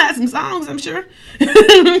mean they gonna have some songs, I'm sure.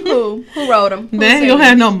 who wrote them? They ain't gonna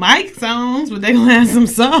have no Mike songs, but they gonna have some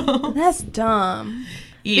songs. That's dumb.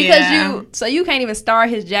 Yeah. Because you can't even start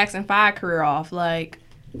his Jackson 5 career off like.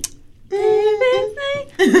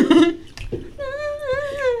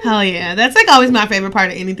 Hell yeah, that's like always my favorite part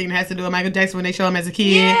of anything that has to do with Michael Jackson when they show him as a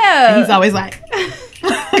kid. Yeah. And he's always like,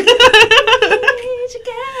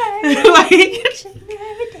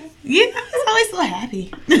 Yeah, he's always so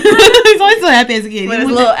happy. He's always so happy as a kid. With his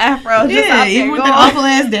little afro, just out there even with going. that awful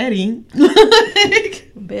ass daddy.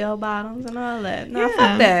 Bell bottoms and all that. No, Yeah.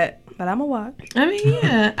 fuck that. But I'm gonna watch. I mean,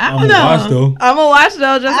 yeah, I I'm don't gonna know. watch though. I'm gonna watch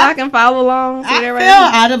though, just so I can follow along. See I that feel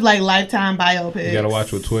right? out of like Lifetime biopics. You gotta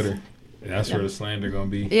watch with Twitter. That's where the slander gonna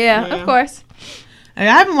be. Yeah, Yeah. of course. Like,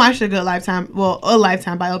 I haven't watched a Lifetime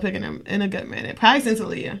biopic in a good minute. Probably since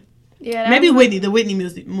Aaliyah. Yeah, that Maybe was- Whitney. The Whitney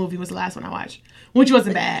movie was the last one I watched, which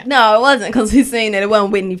wasn't bad. No, it wasn't because we seen that it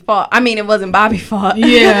wasn't Whitney's fault. I mean, it wasn't Bobby's fault.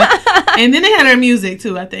 Yeah, and then they had her music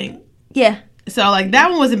too, I think. Yeah. So like that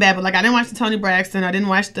one wasn't bad, but like I didn't watch the Toni Braxton. I didn't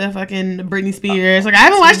watch the fucking Britney Spears. Like I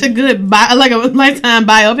haven't watched a good like a Lifetime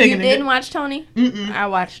biopic. You in a didn't good- watch Tony? Mm-mm. I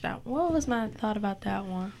watched that. What was my thought about that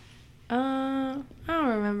one? I don't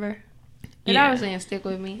remember. It Yeah. obviously didn't stick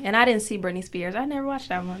with me. And I didn't see Britney Spears. I never watched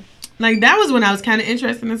that one. Like that was when I was kind of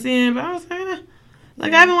interested in seeing, but I was like,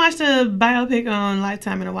 like I haven't watched a biopic on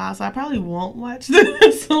Lifetime in a while, so I probably won't watch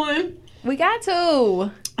this one. We got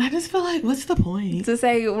to I just feel like, what's the point?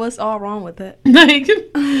 say what's all wrong with it. Like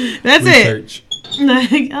that's Research. it.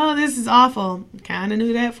 Like, oh, this is awful. Kind of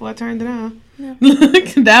knew that before I turned it on. Yeah.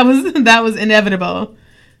 that was inevitable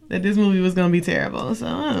that this movie was gonna be terrible. So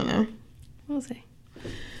I don't know. We'll see.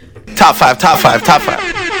 Top five.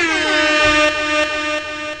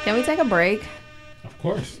 Can we take a break? Of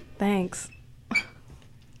course. Thanks.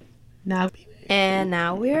 Now, And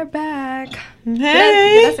now we're back. hey,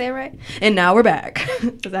 Did I say it right? And now we're back.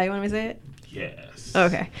 Is that how you want me to say it? Yes.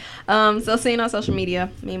 Okay. So seeing on social media,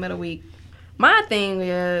 meme of the week. My thing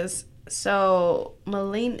is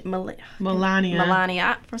Melania.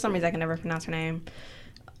 Melania. For some reason I can never pronounce her name.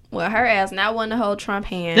 Well, her ass not wanting to hold Trump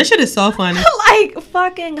hand. This shit is so funny. Like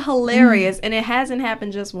fucking hilarious, and it hasn't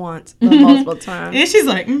happened just once, but multiple times. And she's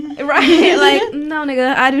like, Right? Like, no,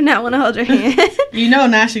 nigga, I do not want to hold your hand. you know,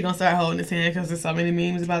 now she gonna start holding his hand because there's so many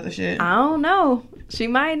memes about the shit. I don't know. She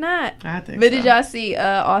might not. I think. But so. did y'all see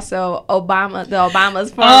also the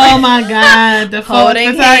Obama's phone? Oh my god, the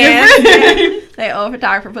Holding photographer. hands. They old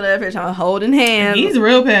photographer put up a picture on holding hands. He's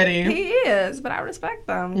real petty. He is, but I respect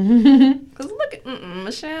them. Cause look at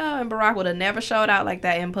Michelle and Barack would have never showed out like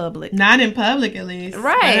that in public. Not in public, at least.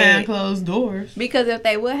 Right. Behind closed doors. Because if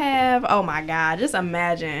they would have, oh my God, just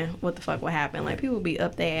imagine what the fuck would happen. Like people would be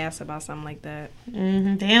up their ass about something like that.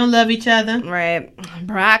 They don't love each other. Right.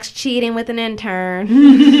 Barack's cheating with an intern.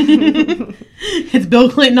 It's Bill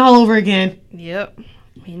Clinton all over again. Yep.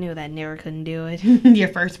 We knew that nigger couldn't do it. Your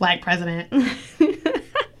first black president. All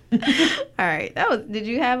right. Did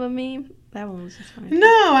you have a meme? That one was just funny.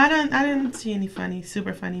 No, I didn't see any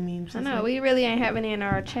super funny memes. I know. We really ain't have any in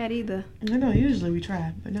our chat either. I know, usually we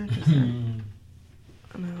try, but not this time.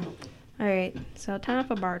 I know. All right. So time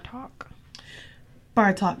for bar talk.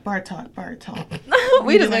 Bar talk.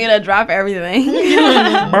 We just gonna drop everything.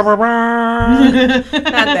 Not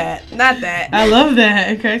Not that. I love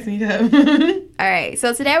that. It cracks me up. All right.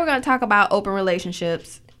 So today we're gonna talk about open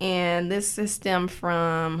relationships, and this is stemmed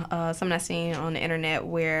from something I seen on the internet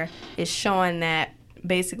where it's showing that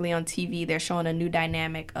basically on TV they're showing a new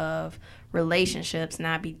dynamic of relationships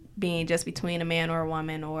not being just between a man or a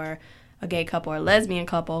woman or a gay couple or a lesbian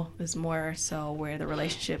couple. Is more so where the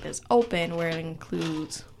relationship is open, where it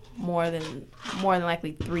includes more than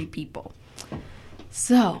likely 3 people.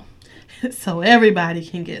 So everybody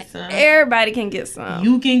can get some. everybody can get some.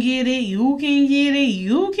 You can get it. You can get it.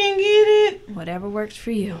 You can get it. Whatever works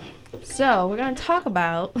for you. So we're gonna talk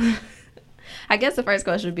about. I guess the first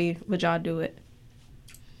question would be: would y'all do it?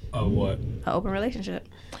 What? An open relationship?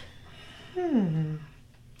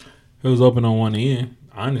 It was open on one end,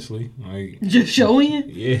 honestly. Like, Just showing.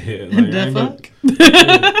 yeah. Like, I The ain't fuck?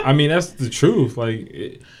 I mean, that's the truth.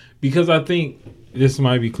 Like, because I think this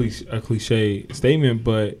might be a cliche statement,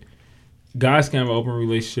 but guys can have an open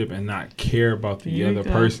relationship and not care about the There you other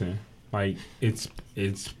go. person. Like, it's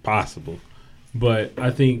possible, but I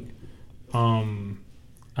think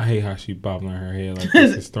I hate how she bobbing on her head like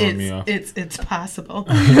this. It's throwing me off. It's possible.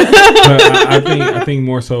 But I think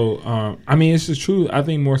more so. I mean, it's just true. I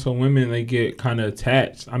think more so women, they get kind of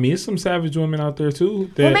attached. I mean, it's some savage women out there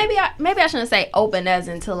too. That, Well, maybe I shouldn't say open as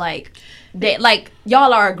into like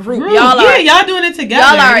y'all are a group. Group. Y'all are y'all doing it together.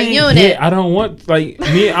 y'all are a I mean, unit. yeah, I don't want I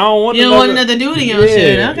don't want. You don't want another dude in your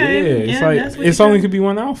shit. Okay. Yeah, it's Yeah, like that's what it's you only do. could be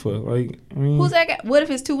one alpha. Like, I mean, Who's that guy? What if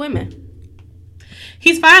it's 2 women?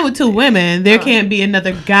 He's fine with 2 women. There can't be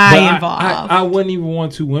another guy but involved. I wouldn't even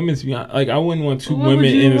want 2 women to be like. I wouldn't want 2 What would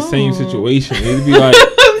women you in the same want? situation. It'd be like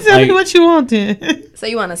Tell me like- what you want then. So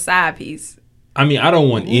you want a side piece? I mean, I don't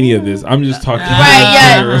want any of this. I'm just talking. Right,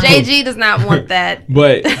 yeah. general. JG does not want that.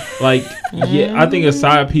 But like, yeah, I think a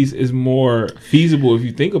side piece is more feasible if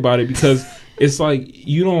you think about it, because it's like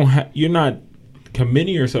you're not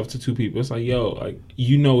committing yourself to two people. It's like, yo, like,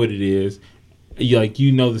 you know what it is.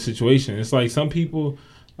 You know the situation. It's like some people,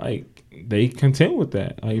 like, they content with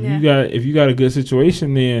that. Like, if you got a good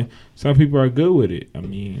situation, then some people are good with it. well,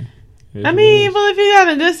 if you got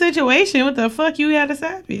a good situation, what the fuck you got a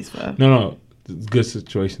side piece for? No. Good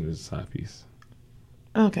situation is a side piece.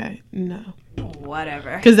 Okay, no.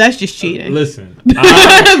 Whatever. Because that's just cheating. Listen,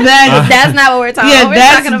 That's not what we're talking about. We're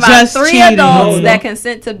that's talking about just 3 cheating. adults No. that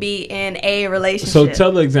consent to be in a relationship. so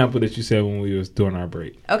tell the example that you said when we was doing our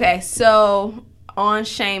break. Okay, so on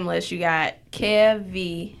Shameless, you got Kev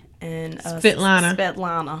V and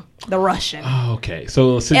Svetlana, the Russian. Oh, okay.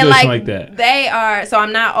 So a situation like that. They are. So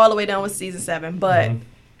I'm not all the way done with season 7, but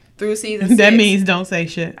through season 6, That means don't say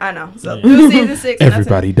shit. I know. So through season 6,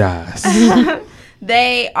 Everybody dies.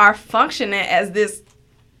 they are functioning as this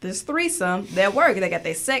threesome. Their work. They got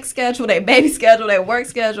their sex schedule, their baby schedule, their work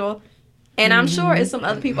schedule, and I'm sure it's some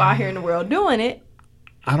other people out here in the world doing it.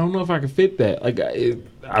 I don't know if I can fit that. Like,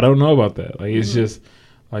 I don't know about that. Like, it's just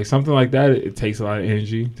like something like that. It takes a lot of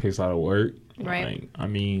energy, takes a lot of work. Right. Like, I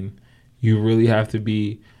mean, you really have to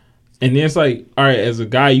be. And then it's like, all right, as a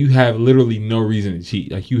guy, you have literally no reason to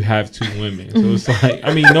cheat. Like, you have 2 women, so it's like,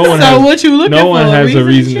 I mean, no one. So has, what you looking no for? one has a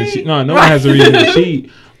reason to to cheat. No one has a reason to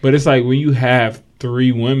cheat. But it's like when you have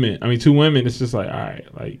 2 women, it's just like, all right,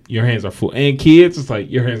 like, your hands are full. And kids, it's like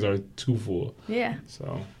your hands are too full. Yeah.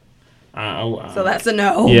 So, So that's a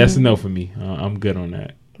no. yeah, that's a no for me. I'm good on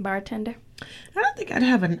that. Bartender. I don't think I'd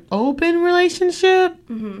have an open relationship.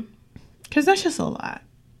 Because that's just a lot.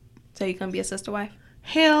 So you gonna be a sister wife?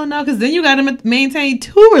 Hell no, because then you got to maintain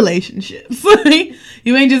 2 relationships.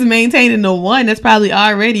 You ain't just maintaining the one that's probably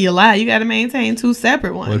already a lot. You got to maintain 2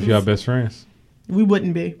 separate ones. What if y'all best friends? We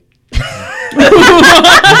wouldn't be.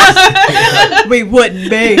 We wouldn't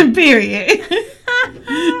be. Period.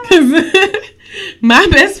 Because my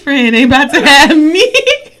best friend ain't about to have me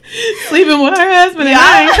sleeping with her husband, and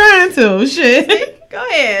I ain't trying to. Shit. Go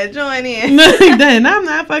ahead, join in. Then I'm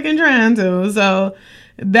not fucking trying to. So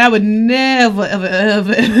that would never,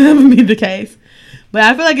 ever be the case. But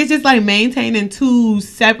I feel like it's just like maintaining 2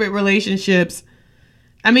 separate relationships.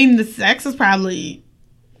 I mean, the sex is probably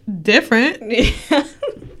different.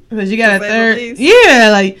 Because you got a third. Yeah,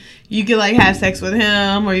 like you could like have sex with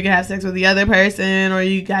him, or you could have sex with the other person, or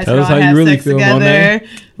you guys Tell can us all how you have really sex feel, together.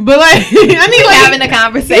 But like, I mean, like Having a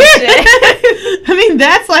conversation. I mean,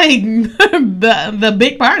 that's like the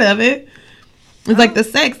big part of it. It's like the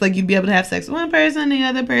sex. Like you'd be able to have sex with one person, the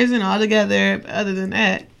other person, all together. But other than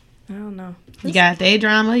that, I don't know. you got they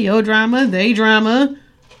drama, your drama, they drama,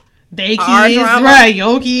 they Our kids, drama. right?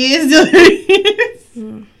 Your kids.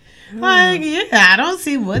 Like, yeah, I don't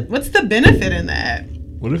see what's the benefit in that.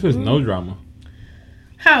 What if it's no drama?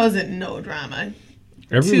 How is it no drama?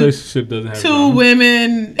 Every relationship doesn't have 2 drama.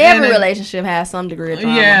 women. Every and relationship has some degree of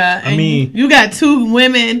drama. Yeah, I and mean- you got 2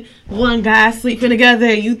 women, one guy sleeping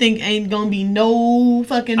together. You think ain't gonna be no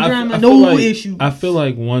fucking drama, I no feel like, issue. I feel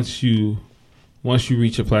like once you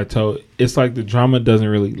reach a plateau, it's like the drama doesn't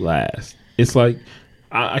really last. It's like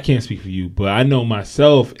I can't speak for you, but I know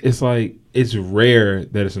myself. It's like it's rare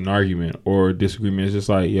that it's an argument or disagreement. It's just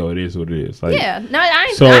like, yo, it is what it is. Like, Yeah. No, I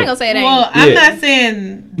ain't So- gonna say it ain't. Well, I'm not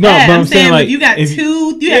saying No, that. but I'm I'm saying, saying like, if you got if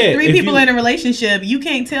you yeah, have 3 if people you- in a relationship, you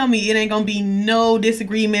can't tell me it ain't gonna be no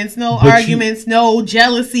disagreements, no But arguments, no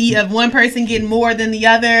jealousy of one person getting more than the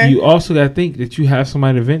other. you also got to think that you have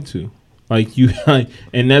somebody to vent to. Like, you,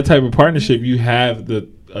 in that type of partnership, you have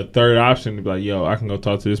a third option to be like, yo, I can go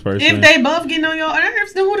talk to this person. If they both getting on your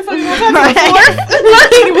nerves, then who the fuck you gonna talk to?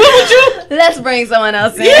 Like, what would you? Let's bring someone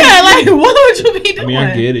else in. Yeah, like what would you be I doing? mean,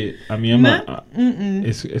 I get it. I mean, I'm not.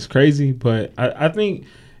 It's crazy, but I think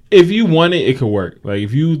if you want it, it could work. Like,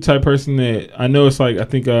 if you type person that I know, it's like I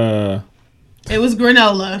think. It was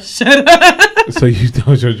granola. Shut up. So you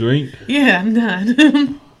know your drink. Yeah, I'm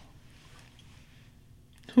done.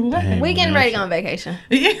 What? Damn. We getting ready to go on vacation.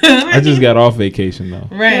 Yeah, I just got off vacation though.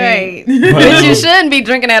 right. But you shouldn't be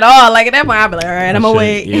drinking at all. Like at that point, I'll be like, all right, I'm gonna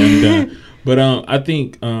wait. Yeah, I'm done. But I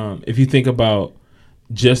think if you think about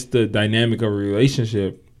just the dynamic of a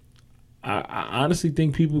relationship, I honestly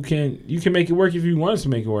think you can make it work if you want to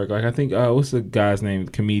make it work. Like I think what's the guy's name?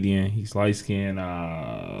 The comedian. He's light skinned.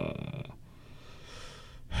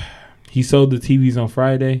 He sold the TVs on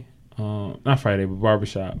Friday. Not Friday, but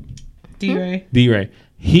Barbershop. D-Ray.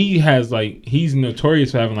 He's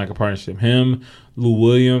notorious for having like a partnership. Him, Lou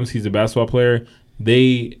Williams, he's a basketball player.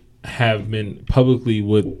 They have been publicly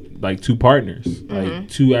with like two partners, like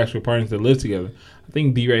two actual partners that live together. I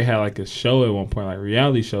think D-Ray had like a show at one point, like a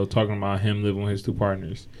reality show, talking about him living with his two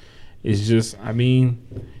partners. It's just, I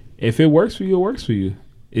mean, if it works for you, it works for you.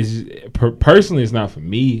 It's personally, it's not for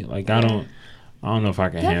me. Like I don't know if I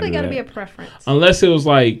can handle Definitely that. got to be a preference. Unless it was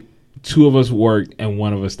like two of us worked and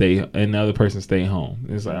one of us stay and the other person stay home.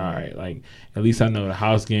 It's like, all right, like at least I know the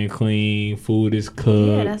house getting clean, food is cooked.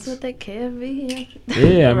 Yeah, that's what they can be.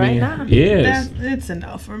 Yeah, I right mean, now. yes. It's a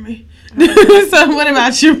no for me. So what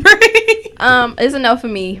about you, Bree? It's a no for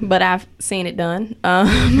me, but I've seen it done.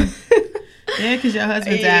 Yeah, because your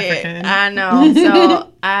husband's African. I know.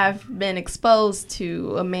 So I've been exposed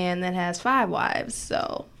to a man that has 5 wives.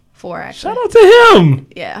 So 4 actually. Shout out to him.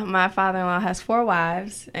 Yeah, my father-in-law has 4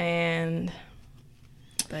 wives, and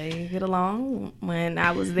they get along. When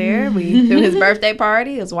I was there, we threw his birthday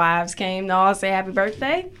party. His wives came to all say happy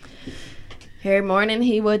birthday. Every morning,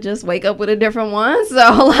 he would just wake up with a different one. So,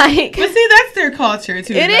 like... But see, that's their culture,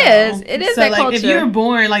 too. It is. It is so, their like, culture. if you're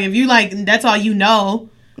born, like, if you, like, that's all you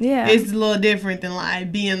know, yeah. it's a little different than,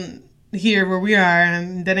 like, being here where we are,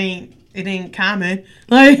 and it ain't common.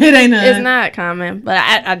 Like, it ain't It's not common, but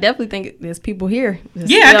I definitely think there's people here.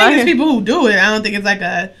 Yeah, I think it's people who do it. I don't think it's, like,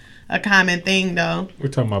 a common thing, though. We're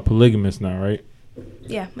talking about polygamous now, right?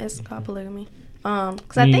 Yeah, it's called polygamy.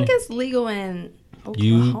 Because I think it's legal in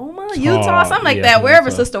Oklahoma, Utah, Utah, something like that,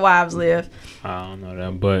 wherever sister wives live. I don't know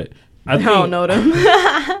them, but I don't know them.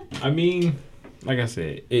 I mean, like I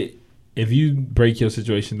said, if you break your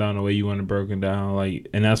situation down the way you want it broken down, like,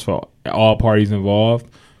 and that's for all parties involved,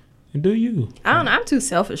 then do you? I don't know. I'm too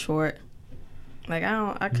selfish for it. Like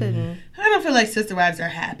I couldn't. I don't feel like sister wives are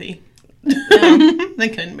happy. They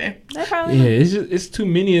couldn't be. They probably. Yeah, it's too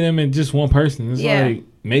many of them and just one person. It's like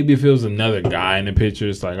maybe if it was another guy in the picture,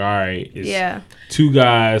 it's like, all right, it's 2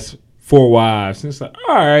 guys, 4 wives. And it's like,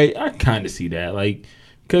 all right, I kind of see that, like,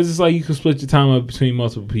 because it's like you can split your time up between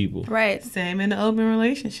multiple people. Right. Same in an open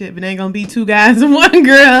relationship. It ain't gonna be 2 guys and 1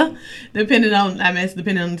 girl, depending on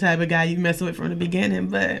the type of guy you messing with from the beginning.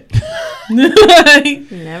 But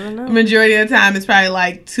like, You never know. majority of the time, it's probably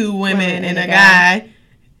like 2 women and a guy.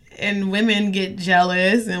 And women get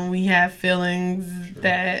jealous, and we have feelings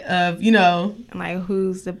that like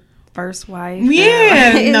who's the first wife?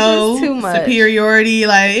 yeah, It's no just too much. superiority.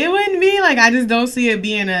 Like it wouldn't be like I just don't see it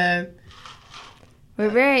being We're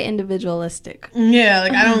very individualistic. Yeah,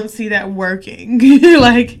 like I don't see that working.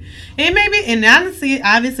 Like it may be, and honestly,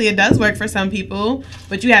 obviously it does work for some people,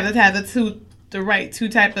 but you have to have the right 2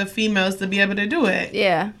 type of females to be able to do it.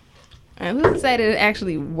 Yeah. And who's to say that it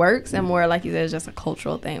actually works, and more like you said, it's just a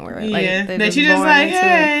cultural thing where like they're that you just born like, into it.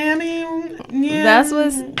 hey, I mean, yeah, That's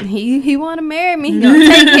what's he want to marry me. He gonna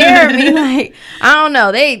take care of me. Like I don't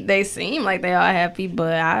know. They seem like they all happy,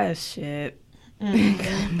 but it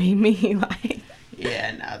couldn't be me. Like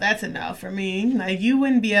yeah, no, that's enough for me. Like you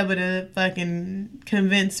wouldn't be able to fucking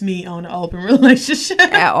convince me on an open relationship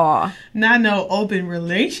at all. Not no open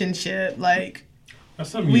relationship. Like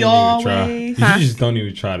That's something we you don't even always try. You just don't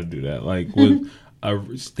even try to do that. Like with a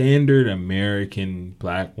standard American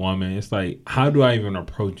black woman, it's like, how do I even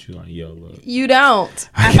approach you? Like, yo, look. You don't.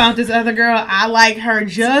 I found this other girl. I like her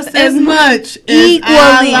just as much equally.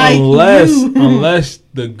 as I like you. Unless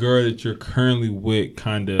the girl that you're currently with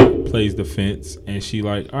kind of plays the fence, and she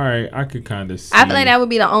like, all right, I could kind of see. I feel like that would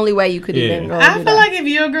be the only way you could even go. I feel like if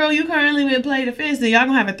your girl you currently with play the fence, then y'all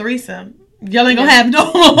gonna have a threesome. Y'all ain't gonna have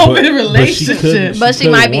no open relationship. But she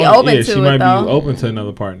might be open to it, she might though. be open to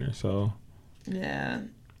another partner. So yeah,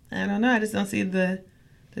 I don't know. I just don't see the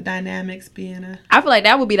dynamics being a. I feel like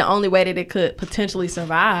that would be the only way that it could potentially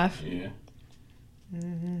survive. yeah.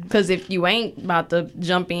 Because if you ain't about to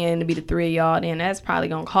jump in to be the 3 of y'all, then that's probably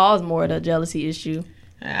gonna cause more of the jealousy issue.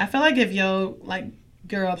 I feel like if your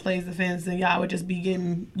girl plays the fence, then y'all would just be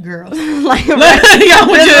getting girls. Like y'all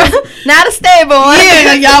would just not a stable one.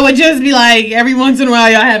 yeah, y'all would just be like every once in a while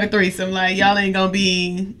y'all have a threesome. Like y'all ain't gonna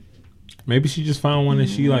be. Maybe she just found one that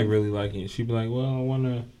she like really liking. She'd be like, well, I want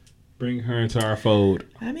to bring her into our fold.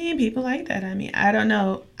 I mean, people like that. I mean, I don't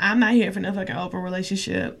know. I'm not here for no fucking open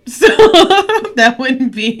relationship, so that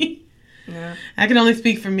wouldn't be. Yeah. I can only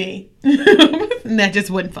speak for me, and that just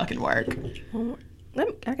wouldn't fucking work.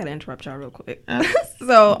 I gotta interrupt y'all real quick.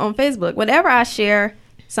 So on Facebook, whenever I share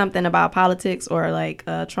something about politics or like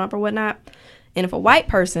Trump or whatnot, and if a white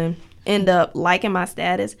person end up liking my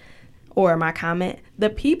status or my comment, the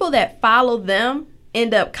people that follow them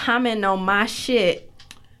end up commenting on my shit,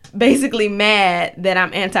 basically mad that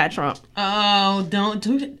I'm anti-Trump. Oh, don't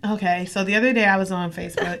do it. Okay, so the other day I was on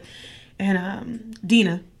Facebook, and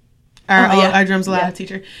Dina, our drums live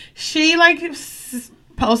teacher, she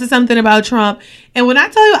posted something about Trump. And when I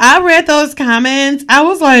tell you, I read those comments, I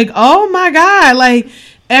was like, oh my God. Like,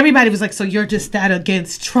 everybody was like, so you're just that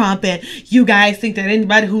against Trump, and you guys think that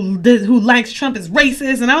anybody who likes Trump is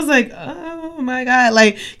racist. And I was like, oh my God.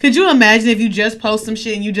 Like, could you imagine if you just post some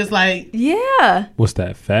shit and you just like, Yeah. What's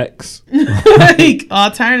that? Facts? like,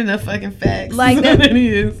 alternative fucking facts. Like That's that- what it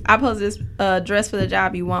is. I posted this dress for the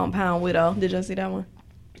job you want, Pound Widow. Did y'all see that one?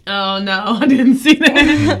 Oh no, I didn't see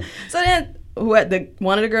that. So then,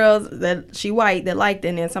 one of the girls that she white that liked it,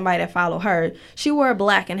 and then somebody that followed her, she wore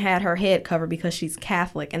black and had her head covered because she's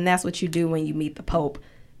Catholic, and that's what you do when you meet the Pope.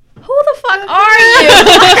 Who the fuck are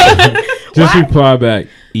you? Just Why- reply back.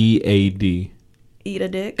 EAD. Eat a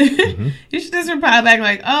dick. You should just reply back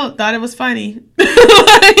like, oh, thought it was funny.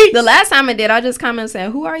 The last time I did, I just commented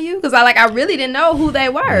saying, "Who are you?" Because I really didn't know who they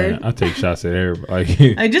were. Man, I take shots at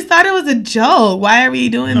everybody. I just thought it was a joke. Why are we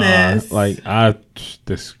doing this?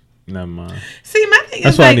 Never mind. See, my thing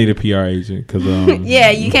That's is why like, I need a PR agent because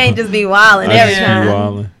Yeah, you can't just be wilding I every just time. be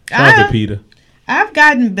wilding. Shout out to Peter. I've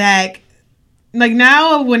gotten back, like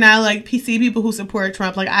now when I like see people who support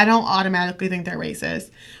Trump, like I don't automatically think they're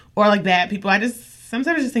racist or like bad people. I just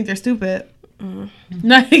sometimes just think they're stupid.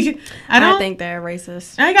 Like I don't think they're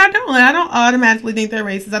racist. I don't automatically think they're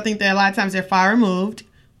racist. I think that a lot of times they're far removed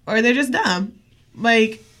or they're just dumb.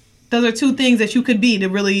 Like those are two things that you could be to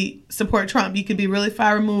really support Trump. You could be really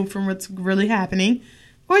far removed from what's really happening,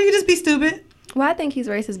 or you could just be stupid. Well, I think he's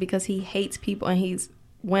racist because he hates people and he's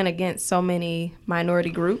went against so many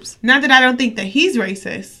minority groups. Not that I don't think that he's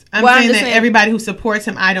racist. I'm Well, I'm saying just that saying- everybody who supports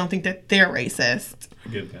him, I don't think that they're racist. I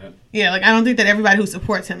get that. Yeah, like I don't think that everybody who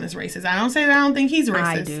supports him is racist. I don't say that I don't think he's racist.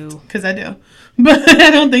 I do. Because I do. But I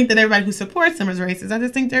don't think that everybody who supports him is racist. I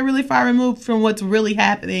just think they're really far removed from what's really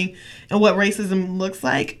happening and what racism looks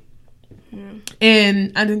like.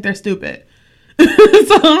 And I think they're stupid.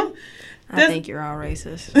 So I think you're all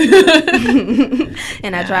racist.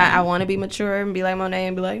 And I want to be mature and be like Monet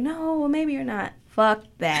and be like, no, well, maybe you're not. Fuck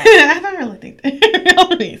that. I don't really think they're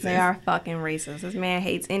racist. They are fucking racist. This man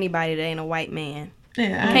hates anybody that ain't a white man.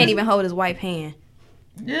 Yeah, He can't even hold his wife hand.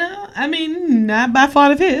 Yeah, I mean, not by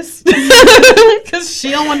fault of his. Because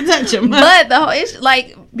she don't want to touch him. But the whole issue,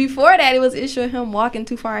 like, before that, it was the issue of him walking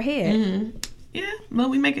too far ahead. Yeah, but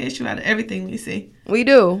we make an issue out of everything we see. We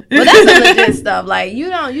do. But that's some legit stuff. Like, you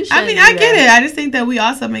shouldn't I mean, do I get that. it. I just think that we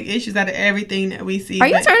also make issues out of everything that we see. Are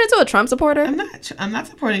you but turning into a Trump supporter? I'm not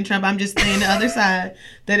supporting Trump. I'm just saying the other side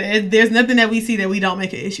that there's nothing that we see that we don't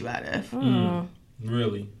make an issue out of.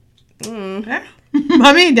 Really? Yeah.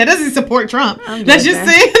 I mean, that doesn't support Trump. I'm That's just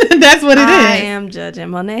judging. saying that's what it I is. am judging.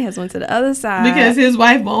 Monet has went to the other side. Because his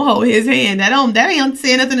wife won't hold his hand. That ain't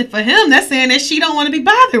saying nothing for him. That's saying that she don't want to be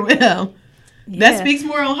bothered with him. That Yeah. speaks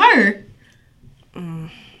more on her.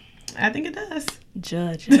 I think it does.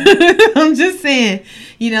 Judging. I'm just saying,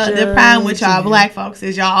 the problem with y'all black folks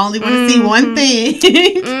is y'all only want to see one thing.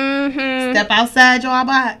 Mm-hmm. Step outside your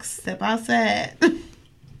box. Step outside.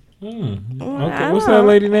 Okay. What's that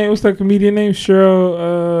lady name? What's that comedian name?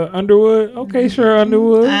 Cheryl Underwood? Okay, Cheryl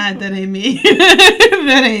Underwood. That ain't me.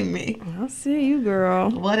 That ain't me. I'll see you,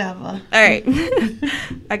 girl. Whatever. All right.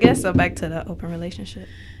 I guess so. Back to the open relationship.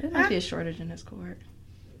 There might be a shortage in this court.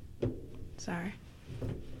 Sorry.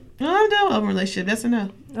 Well, I'm done with open relationship. That's a no.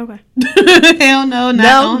 Okay. Hell no.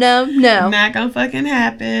 No. Not gonna fucking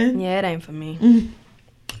happen. Yeah, it ain't for me.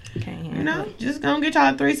 Can't handle it. Just gonna get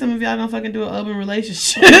y'all a threesome if y'all don't fucking do an open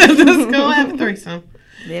relationship. Just go have a threesome.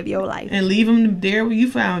 Live your life. And leave him there where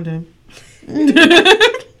you found him.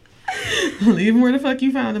 Leave him where the fuck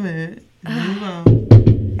you found him at. Move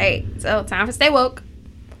on. Hey, so time for Stay Woke.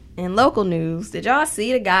 In local news, did y'all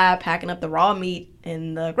see the guy packing up the raw meat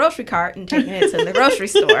in the grocery cart and taking it to the grocery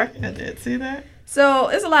store? I did see that. So,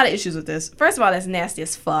 there's a lot of issues with this. First of all, that's nasty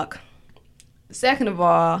as fuck. Second of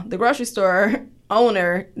all, the grocery store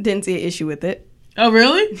owner didn't see an issue with it. Oh,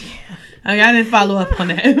 really? Yeah. I didn't follow up on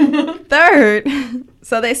that. Third,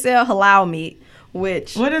 so they sell halal meat,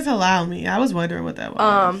 which... What does halal mean? I was wondering what that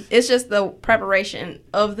was. It's just the preparation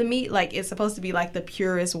of the meat. Like, it's supposed to be, like, the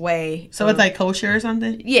purest way. So it's like kosher or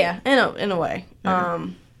something? Yeah, in a way.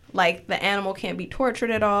 Okay. Like, the animal can't be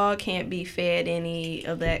tortured at all, can't be fed any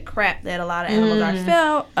of that crap that a lot of animals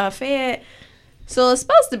are fed. So it's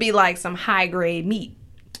supposed to be, like, some high-grade meat.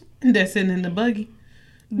 That's sitting in the buggy.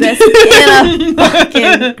 That's in a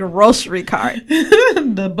fucking grocery cart.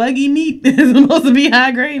 The buggy meat is supposed to be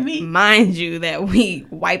high grade meat. Mind you that we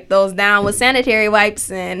wipe those down with sanitary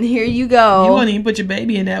wipes, and here you go. You won't even put your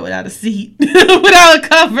baby in that without a seat, without a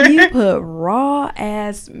cover. You put raw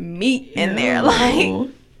ass meat in there, like. No.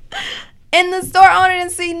 And the store owner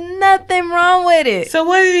didn't see nothing wrong with it. So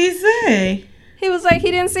what did he say? He was like,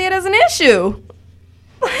 he didn't see it as an issue.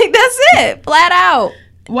 Like, that's it. Flat out.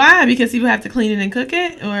 Why? Because people have to clean it and cook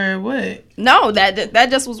it, or what? No, that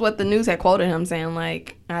just was what the news had quoted him saying.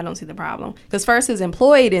 Like, I don't see the problem. Because first his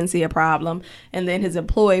employee didn't see a problem, and then his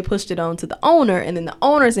employee pushed it on to the owner, and then the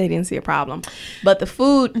owner said he didn't see a problem. But the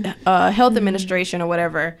Food Health Administration or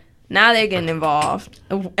whatever, now they're getting involved,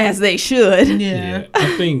 as they should. Yeah.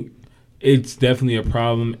 I think it's definitely a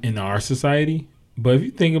problem in our society. But if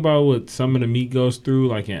you think about what some of the meat goes through,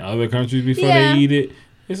 like in other countries before Yeah. they eat it,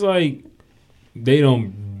 it's like they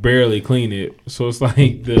don't barely clean it. So it's like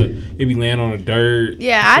it be laying on the dirt.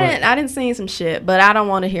 Yeah, I didn't see some shit, but I don't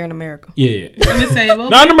want to hear in America. Yeah. I'm just saying, well,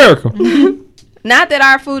 Not in America. Not that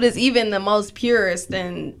our food is even the most purest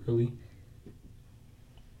and Really?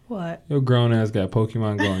 what? Your grown ass got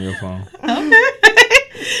Pokemon Go on your phone. I'm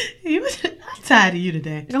tired of you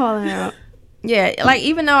today. Calling out. Yeah, like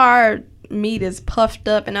even though our meat is puffed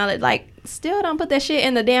up and all that, like still don't put that shit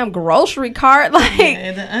in the damn grocery cart. Like,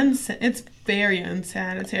 Yeah, it's very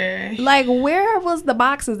unsanitary. like where was the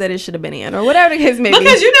boxes that it should have been in, or whatever the case may be?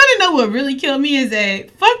 Because you know what really killed me is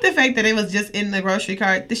that fuck the fact that it was just in the grocery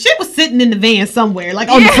cart. The shit was sitting in the van somewhere, like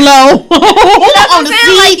on the floor, on the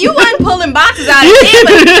Saying, like seat. you wasn't pulling boxes out of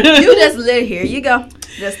it, but you just lit here. You go,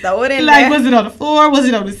 just throw it in like, there. was it on the floor? Was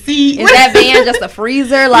it on the seat? Is that van just a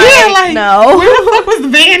freezer? Like, Yeah, like, no. Where the fuck was the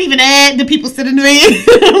van even at? The people sit in the van.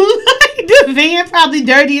 Like, the van probably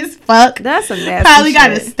dirty as fuck. That's some nasty Probably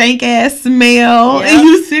got a shit. stank ass smell. Yep. And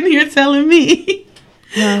you sitting here telling me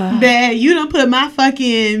that you done put my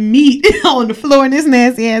fucking meat on the floor in this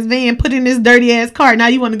nasty ass van, put in this dirty ass cart. Now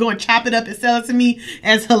you want to go and chop it up and sell it to me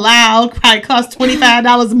as halal. Probably cost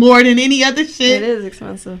 $25 more than any other It shit. is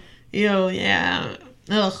expensive. Yo, yeah.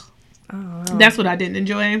 Ugh. Oh, That's what I didn't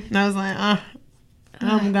enjoy. And I was like,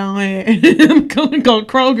 I'm going. I'm going to go to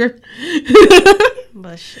Kroger.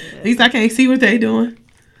 but shit. At least I can't see what they doing.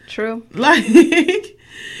 True. Like, the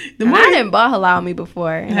And more I didn't buy halal meat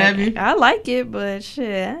before. And Have you? I like it, but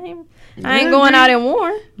shit, I ain't Yeah, going Bree. out in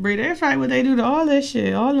war. Brie, that's probably what they do to all that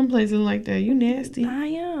shit. All them places like that. You nasty. I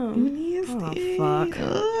You am. nasty. Oh, fuck.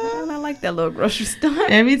 Ugh. I like that little grocery store.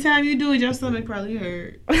 Every time you do it, your stomach probably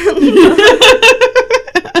hurt.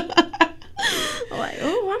 Like,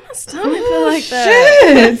 oh, why my stomach feel like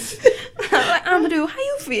that? Shit. I'm like, Amadou, how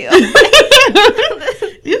you feel?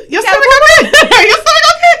 Your stomach okay? Your stomach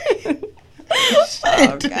okay?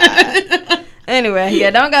 Oh, God. Anyway,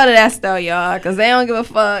 yeah, don't go to that store, y'all, because they don't give a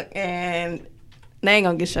fuck, and they ain't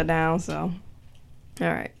gonna get shut down, so. All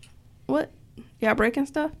right. What? Y'all breaking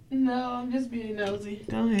stuff? No, I'm just being nosy.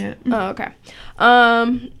 Go ahead. Oh, okay.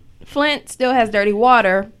 Flint still has dirty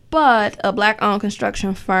water, but a black-owned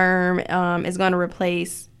construction firm is going to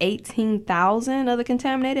replace 18,000 of the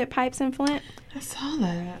contaminated pipes in Flint. I saw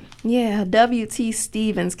that. Yeah, W.T.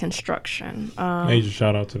 Stevens Construction. Major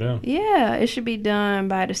shout out to them. Yeah, it should be done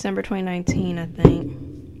by December 2019, I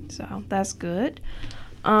think. So that's good.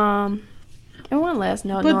 And one last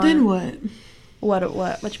note. But then what? What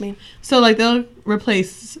you mean? So, like, they'll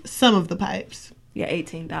replace some of the pipes. Yeah,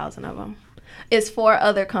 18,000 of them. It's for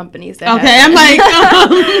other companies. That Okay, I'm like,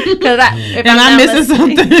 because if Am I missing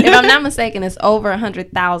something? if I'm not mistaken, it's over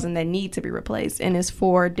 100,000 that need to be replaced, and it's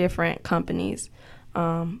 4 different companies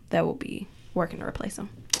that will be working to replace them.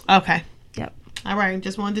 okay. Yep. All right,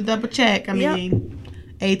 just wanted to double check. I Yep. mean,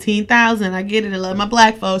 18,000. I get it. I love my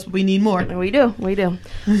black folks, but we need more. And we do. Knowing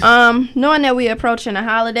that we're approaching a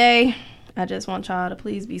holiday, I just want y'all to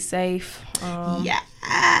please be safe.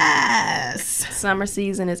 Yes. Summer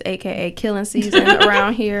season is AKA killing season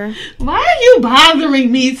around here. Why are you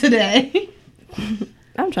bothering me today?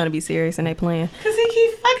 I'm trying to be serious and they playing. Because he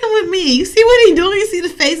keep fucking with me. You see what he doing? You see the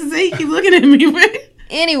faces that he keep looking at me with?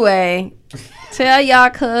 Anyway, tell y'all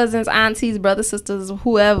cousins, aunties, brothers, sisters,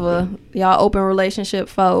 whoever, y'all open relationship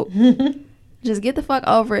folk. Just get the fuck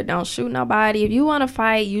over it. Don't shoot nobody. If you want to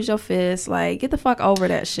fight, use your fist. Like, get the fuck over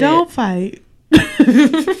that shit. Don't fight.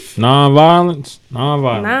 Non-violence.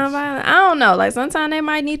 I don't know. Like, sometimes they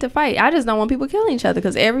might need to fight. I just don't want people killing each other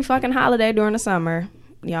because every fucking holiday during the summer,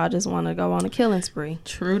 y'all just want to go on a killing spree.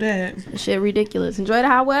 True that. Shit ridiculous. Enjoy the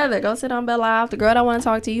hot weather. Go sit on Belle Isle. If the girl don't want to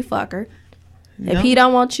talk to you, fuck her. If Yep. he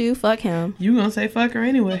don't want you, fuck him. You gonna say fuck her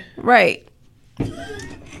anyway. Right.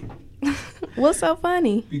 What's so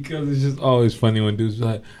funny? Because it's just always funny when dudes be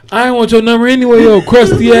like, I ain't want your number anyway, yo,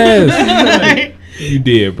 crusty ass. You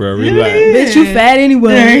did, bro. Relax. Bitch, you fat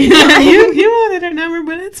anyway. you wanted her number,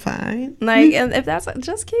 but it's fine. Like, and if that's,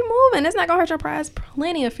 just keep moving. It's not gonna hurt your prize.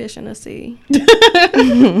 Plenty of fish in the sea. So,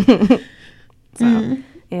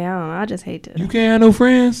 yeah, I don't know. I just hate to. You can't have no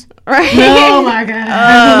friends. Right? Oh my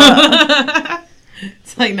god.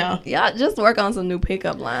 It's like, no. Y'all just work on some new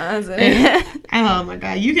pickup lines. Oh my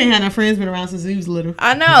God, you can't have no friends been around since you was little.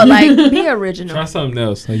 I know, like, be original. Try something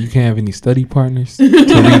else. Like you can't have any study partners to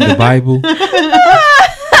read the Bible.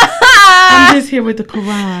 I'm just here with the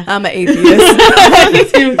Quran. I'm an atheist. I'm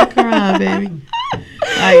just here with the Quran, baby.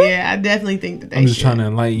 Yeah, I definitely think that they I'm just should. trying to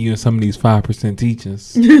enlighten you in some of these 5%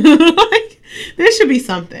 teachings. Like, there should be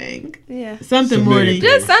something. Yeah. Something Submit more it. than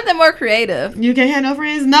Just something more creative. you can't have no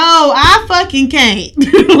friends? No, I fucking can't.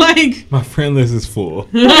 Like, My friend list is full.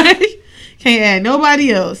 can't add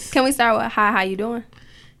nobody else. Can we start with hi, how you doing?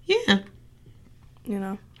 Yeah. You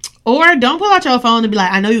know. Or don't pull out your phone and be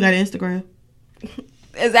like, I know you got Instagram.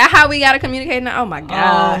 Is that how we gotta communicate now? Oh my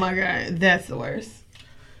god. Oh my God. That's the worst.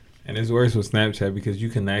 And it's worse with Snapchat because you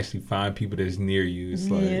can actually find people that's near you. It's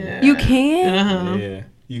like, Yeah. You can? Uh-huh. yeah,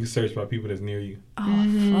 you can search by people that's near you.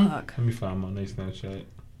 Oh fuck. Let me find my next Snapchat.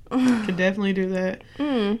 Could definitely do that.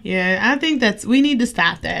 Mm. Yeah, I think we need to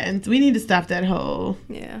stop that. And we need to stop that whole,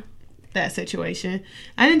 Yeah. that situation.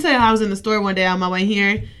 I didn't tell you I was in the store one day on my way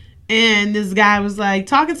here. And this guy was like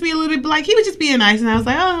talking to me a little bit, but like he was just being nice. And I was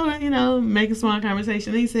like, oh, you know, making small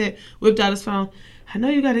conversation. And he said, whipped out his phone. I know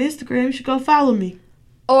you got an Instagram. You should go follow me.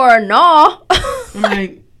 Or no. I'm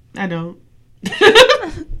like, I don't.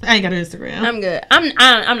 I ain't got an Instagram. I'm good. I'm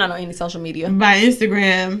not on any social media. By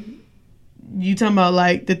Instagram, you talking about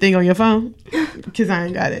like the thing on your phone? Because I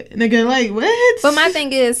ain't got it. And they're like, what? But my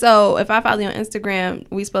thing is, so if I follow you on Instagram,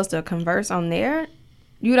 we supposed to converse on there?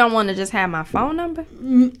 You don't want to just have my phone number?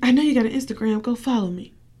 I know you got an Instagram. Go follow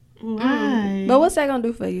me. Why? But what's that gonna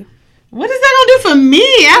do for you? What is that gonna do for me?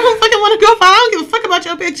 I don't fucking want to go follow. I don't give a fuck about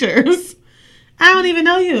your pictures. I don't even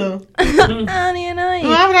know you. I don't even know you.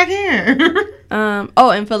 Why would I care?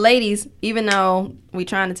 Oh, and for ladies, even though we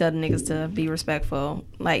trying to tell the niggas to be respectful,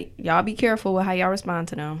 like y'all be careful with how y'all respond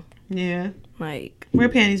to them. Yeah. Like, Wear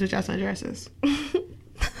panties with y'all sundresses.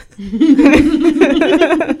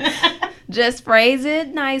 just phrase it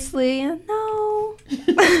nicely. No.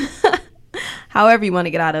 However you want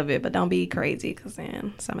to get out of it, but don't be crazy, because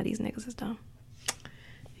then some of these niggas is dumb.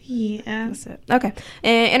 Yeah. That's it. Okay.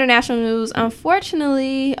 And international news,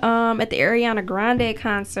 unfortunately, at the Ariana Grande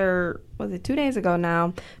concert, was it 2 days ago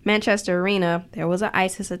now, Manchester Arena, there was an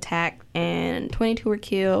ISIS attack and 22 were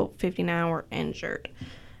killed, 59 were injured.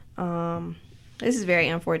 This is very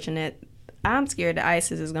unfortunate. I'm scared that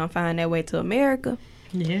ISIS is going to find their way to America.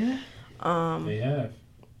 Yeah. They have.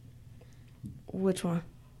 Which one?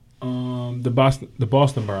 The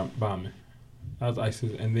Boston bombing. That was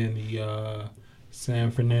ISIS, and then the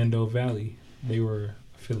San Fernando Valley. They were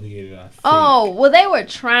affiliated. I think. Oh, well, they were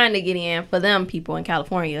trying to get in for them people in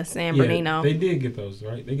California, San Bernardino. They did get those,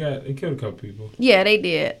 right? They killed a couple people. Yeah, they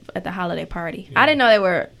did at the holiday party. Yeah. I didn't know they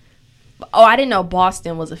were. Oh, I didn't know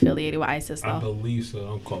Boston was affiliated with ISIS, though. I believe so.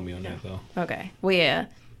 Don't quote me on that, though. Okay. Well, yeah.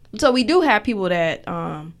 So we do have people that,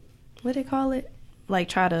 what do they call it? Like,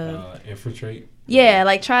 try to... infiltrate. Yeah,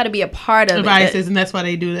 like, try to be a part of ISIS, and that's why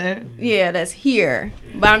they do that. Yeah, that's here.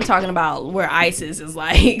 But I'm talking about where ISIS is,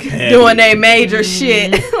 like, doing their major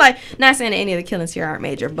shit. Like, not saying that any of the killings here aren't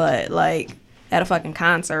major, but, like, at a fucking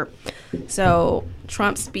concert. So,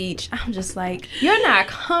 Trump's speech, I'm just like, you're not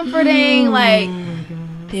comforting, like...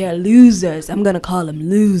 They're losers. I'm gonna call them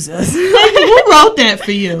losers. Who wrote that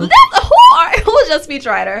for you? Who's your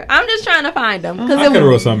speechwriter? I'm just trying to find them because I could have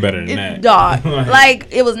wrote something better than that. Dog, like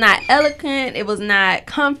it was not eloquent. It was not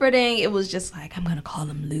comforting. It was just like I'm gonna call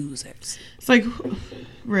them losers. It's like,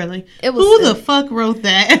 really? It was who the fuck wrote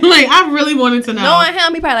that? Like, I really wanted to know. Knowing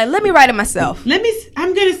him, he probably like, let me write it myself.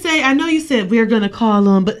 I'm gonna say, I know you said we're gonna call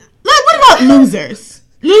them, but what about losers?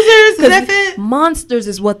 Losers? Is that fit? Monsters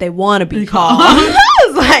is what they want to be called. I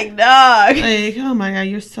was like, dog. Like, oh my God,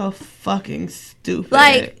 you're so fucking stupid.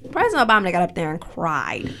 Like, President Obama got up there and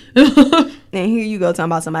cried. And here you go talking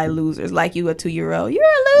about somebody losers. Like you a 2-year-old. You're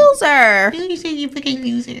a loser. You say you're fucking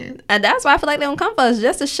loser. And that's why I feel like they don't come for us,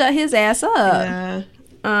 just to shut his ass up. Yeah.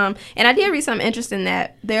 And I did read something interesting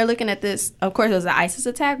that they're looking at this. Of course, it was an ISIS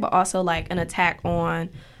attack, but also like an attack on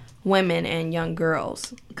women and young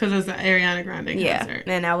girls. Because it was the Ariana Grande concert.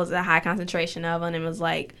 Yeah, and that was a high concentration of them. And it was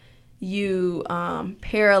like you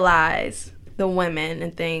paralyze the women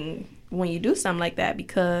and thing when you do something like that,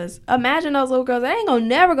 because imagine those little girls, they ain't gonna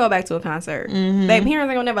never go back to a concert. Mm-hmm. Their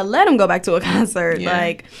parents ain't gonna never let them go back to a concert. Yeah.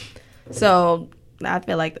 Like, so I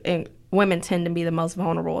feel like women tend to be the most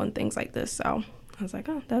vulnerable in things like this. So I was like,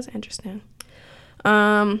 oh, that's interesting.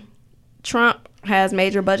 Trump has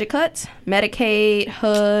major budget cuts. Medicaid,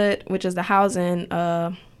 HUD, which is the housing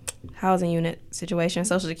unit situation,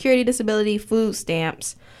 Social Security, disability, food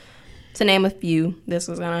stamps, to name a few. This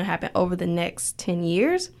was going to happen over the next 10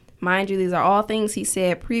 years. Mind you, these are all things he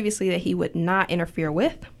said previously that he would not interfere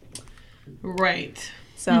with. Right.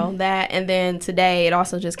 So that, and then today it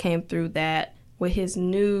also just came through that with his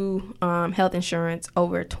new health insurance,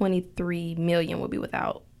 over 23 million will be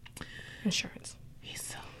without insurance. He's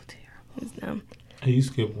so terrible. It's dumb. Hey, you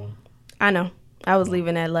skipped one. I know. I was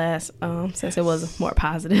leaving that last since it was more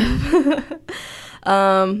positive.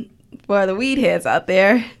 For the weed heads out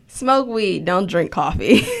there, smoke weed, don't drink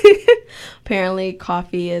coffee. Apparently,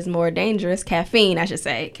 coffee is more dangerous. Caffeine, I should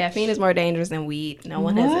say. Caffeine is more dangerous than weed. No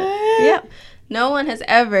one has it. Yep. No one has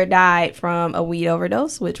ever died from a weed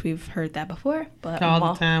overdose, which we've heard that before. But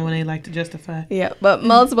All the time when they like to justify. Yeah, but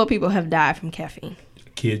multiple people have died from caffeine.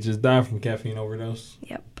 Kid just died from caffeine overdose.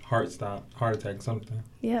 Yep. Heart attack, something.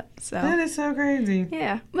 Yep. So That is so crazy.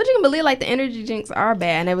 yeah, but you can believe like the energy drinks are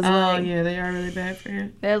bad, and it was Oh, like yeah, they are really bad for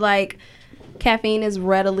you. they're like caffeine is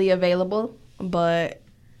readily available, but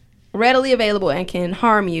readily available and can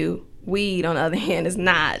harm you. Weed, on the other hand, is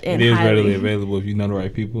not. It is readily available if you know the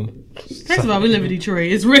right people. First of all, we live in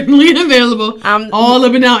Detroit. It's readily available. All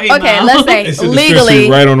up and out. 8 Okay, miles. let's say It's a legally. dispensary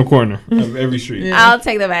right on the corner of every street. Yeah. I'll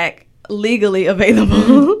take that back. Legally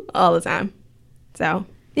available all the time. So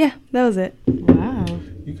yeah, that was it. Wow.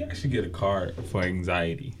 You can actually get a card for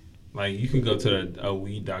anxiety. Like you can go to a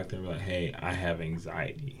weed doctor and be like, "Hey, I have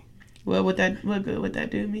anxiety." What good would that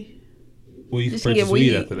do me? Well, you can Just get purchase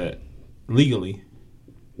weed weed. after that legally.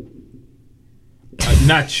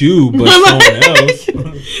 Not you, but someone else.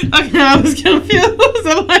 Okay, I was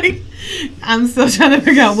confused. I'm still trying to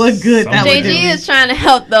figure out what good that would do. JG me. is trying to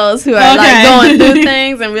help those who are Okay. like going through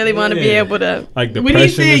things and really want to be Yeah. able to. Like depression When he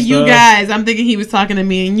said and you stuff. guys, I'm thinking he was talking to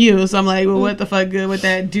me and you. So I'm like, well, what the fuck good would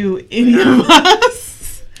that do any of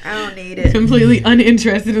us? I don't need it. Completely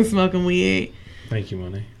uninterested in smoking weed. Thank you,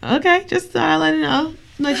 money. Okay, just thought I'd let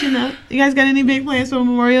you know. You guys got any big plans for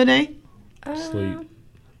Memorial Day? Sleep.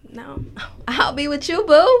 No, I'll be with you,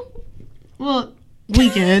 boo. Well,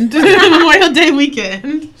 weekend. Memorial Day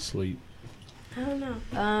weekend. Sleep. I don't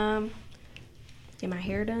know. Get my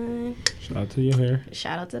hair done. Shout out to your hair.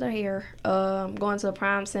 Shout out to the hair. Going to a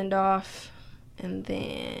prom send off, and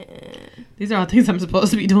then These are all things I'm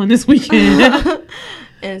supposed to be doing this weekend.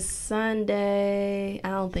 and Sunday. I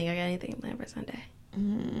don't think I got anything planned for Sunday.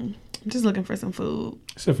 I'm just looking for some food.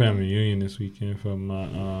 It's a family reunion this weekend for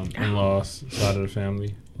my in-laws side of the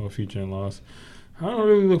family or future in-laws. I don't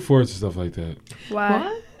really look forward to stuff like that Why?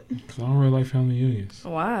 What? because I don't really like family reunions.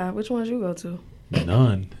 Why? Which ones you go to?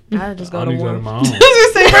 None. I just I go to only go to one. my I own. was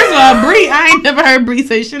gonna say, first of all, Bree, I ain't never heard Bree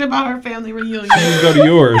say shit about her family reunion. Just go to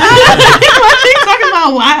yours. Why she talking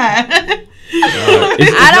about why?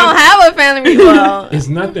 I don't have a family reunion. Well, It's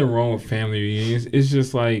nothing wrong with family reunions. It's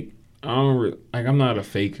just like I'm not a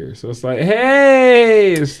faker, so it's like,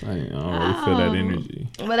 hey, it's like I don't really feel that energy.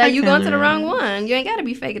 but are you going to the wrong one? You ain't got to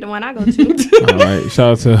be faking the one I go to. All right,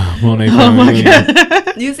 shout out to Monet Oh family my reunion.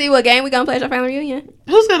 god. You see what game we gonna play at your family reunion?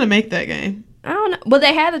 Who's gonna make that game? I don't know. Well,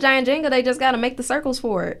 they had the giant Jenga. They just got to make the circles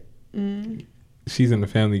for it. She's in the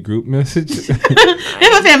family group message. They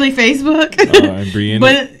have a family Facebook. And Bree in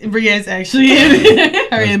it. But Bree is actually in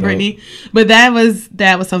it. Her That's and dope. Brittany. But that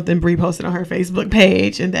was something Bree posted on her Facebook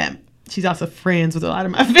page, and that she's also friends with a lot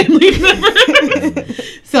of my family members.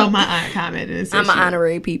 So my aunt commented and said I'm an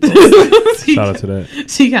honorary people. she, Shout out to that.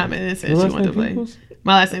 she commented and said Your she last wanted to name play. Peoples?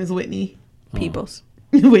 My last name is Whitney. Peoples.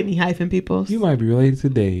 Whitney hyphen Peoples. You might be related to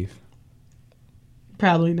Dave.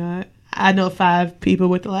 Probably not. I know 5 people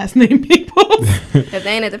with the last name Peoples. If they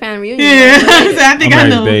ain't at the family reunion, Yeah, they're related. I think I'm I married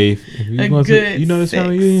know. to Dave. If you a want to, good you know this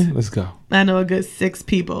family 6. reunion? Let's go. I know a good 6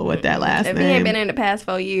 people with that last If name. he ain't been in the past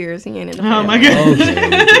 4 years, he ain't in the Oh my family. god.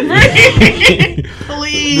 Okay. Bree,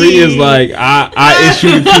 please. Bree is like, I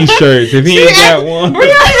issue the t-shirts. If he ain't got one. Bree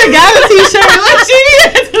already got a t-shirt. Like she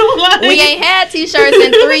is. Like, We ain't had t-shirts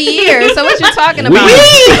in 3 years. So what you talking about?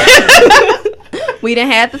 We done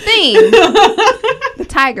had the theme, the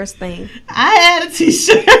Tigers theme. I had a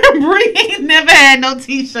t-shirt. Bree ain't never had no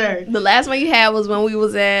t-shirt. The last one you had was when we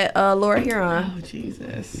was at Laura Huron. Oh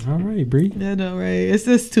Jesus. All right, Bree. I know, right? It's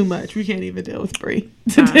just too much. We can't even deal with Bree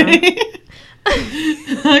today.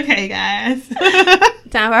 Okay, guys.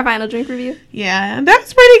 Time for our final drink review. Yeah, that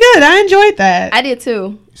was pretty good. I enjoyed that. I did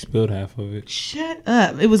too. You spilled half of it. Shut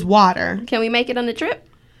up. It was water. Can we make it on the trip?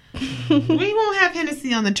 We won't have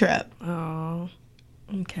Hennessy on the trip Oh,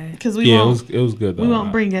 okay. because we Yeah, won't. it was good though. We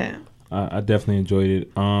won't bring it. I definitely enjoyed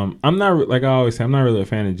it. I'm not like I always say. I'm not really a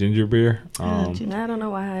fan of ginger beer. I don't know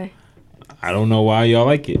why. I don't know why y'all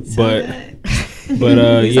like it, but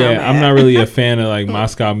Sound yeah, I'm bad. not really a fan of like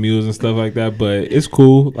Moscow Mules and stuff like that. But it's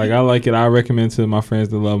cool. Like I like it. I recommend to my friends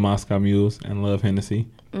that love Moscow Mules and love Hennessy.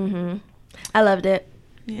 I loved it.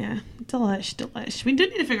 Yeah, delish. We do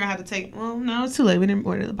need to figure out how to take. Well, no, it's too late. We didn't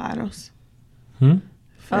order the bottles. Hmm?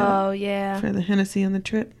 Oh yeah. For the Hennessy on the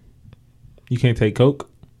trip. You can't take Coke?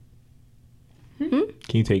 Hmm?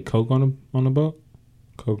 Can you take Coke on the boat?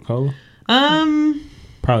 Coca-Cola?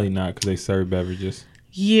 Probably not because they serve beverages.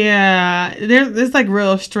 Yeah, there's like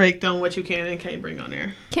real strict on what you can and can't bring on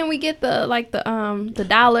there. Can we get the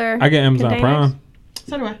dollar? I get Amazon containers?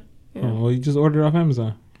 So do I. Yeah. Oh, well, you just order it off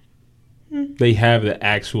Amazon. They have the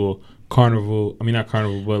actual carnival. I mean, not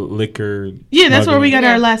carnival, but liquor. Yeah, that's where we smuggling. got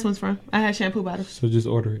Yeah. our last ones from. I had shampoo bottles. So just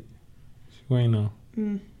order it. You ain't know.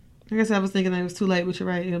 I guess I was thinking that it was too late, but you're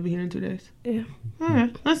right. It'll be here in 2 days. Yeah. All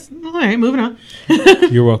right, moving on.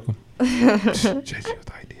 You're welcome. JJ with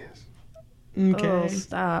ideas. Okay. Oh,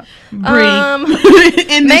 stop. Bree.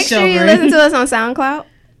 In the Make show, sure you Bree. listen to us on SoundCloud,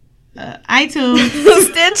 iTunes,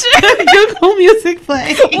 Stitcher, Google Music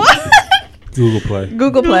Play, Google Play.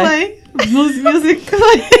 Google Play. Music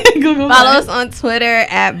Play, Google Follow Play. us on Twitter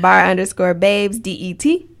at bar_babes, DET.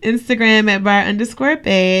 Instagram at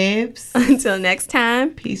bar_babes. Until next time,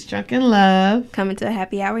 Peace, drunk, and love. coming to a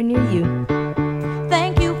happy hour near you.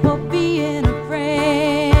 Thank you for being a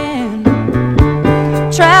friend.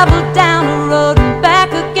 Travel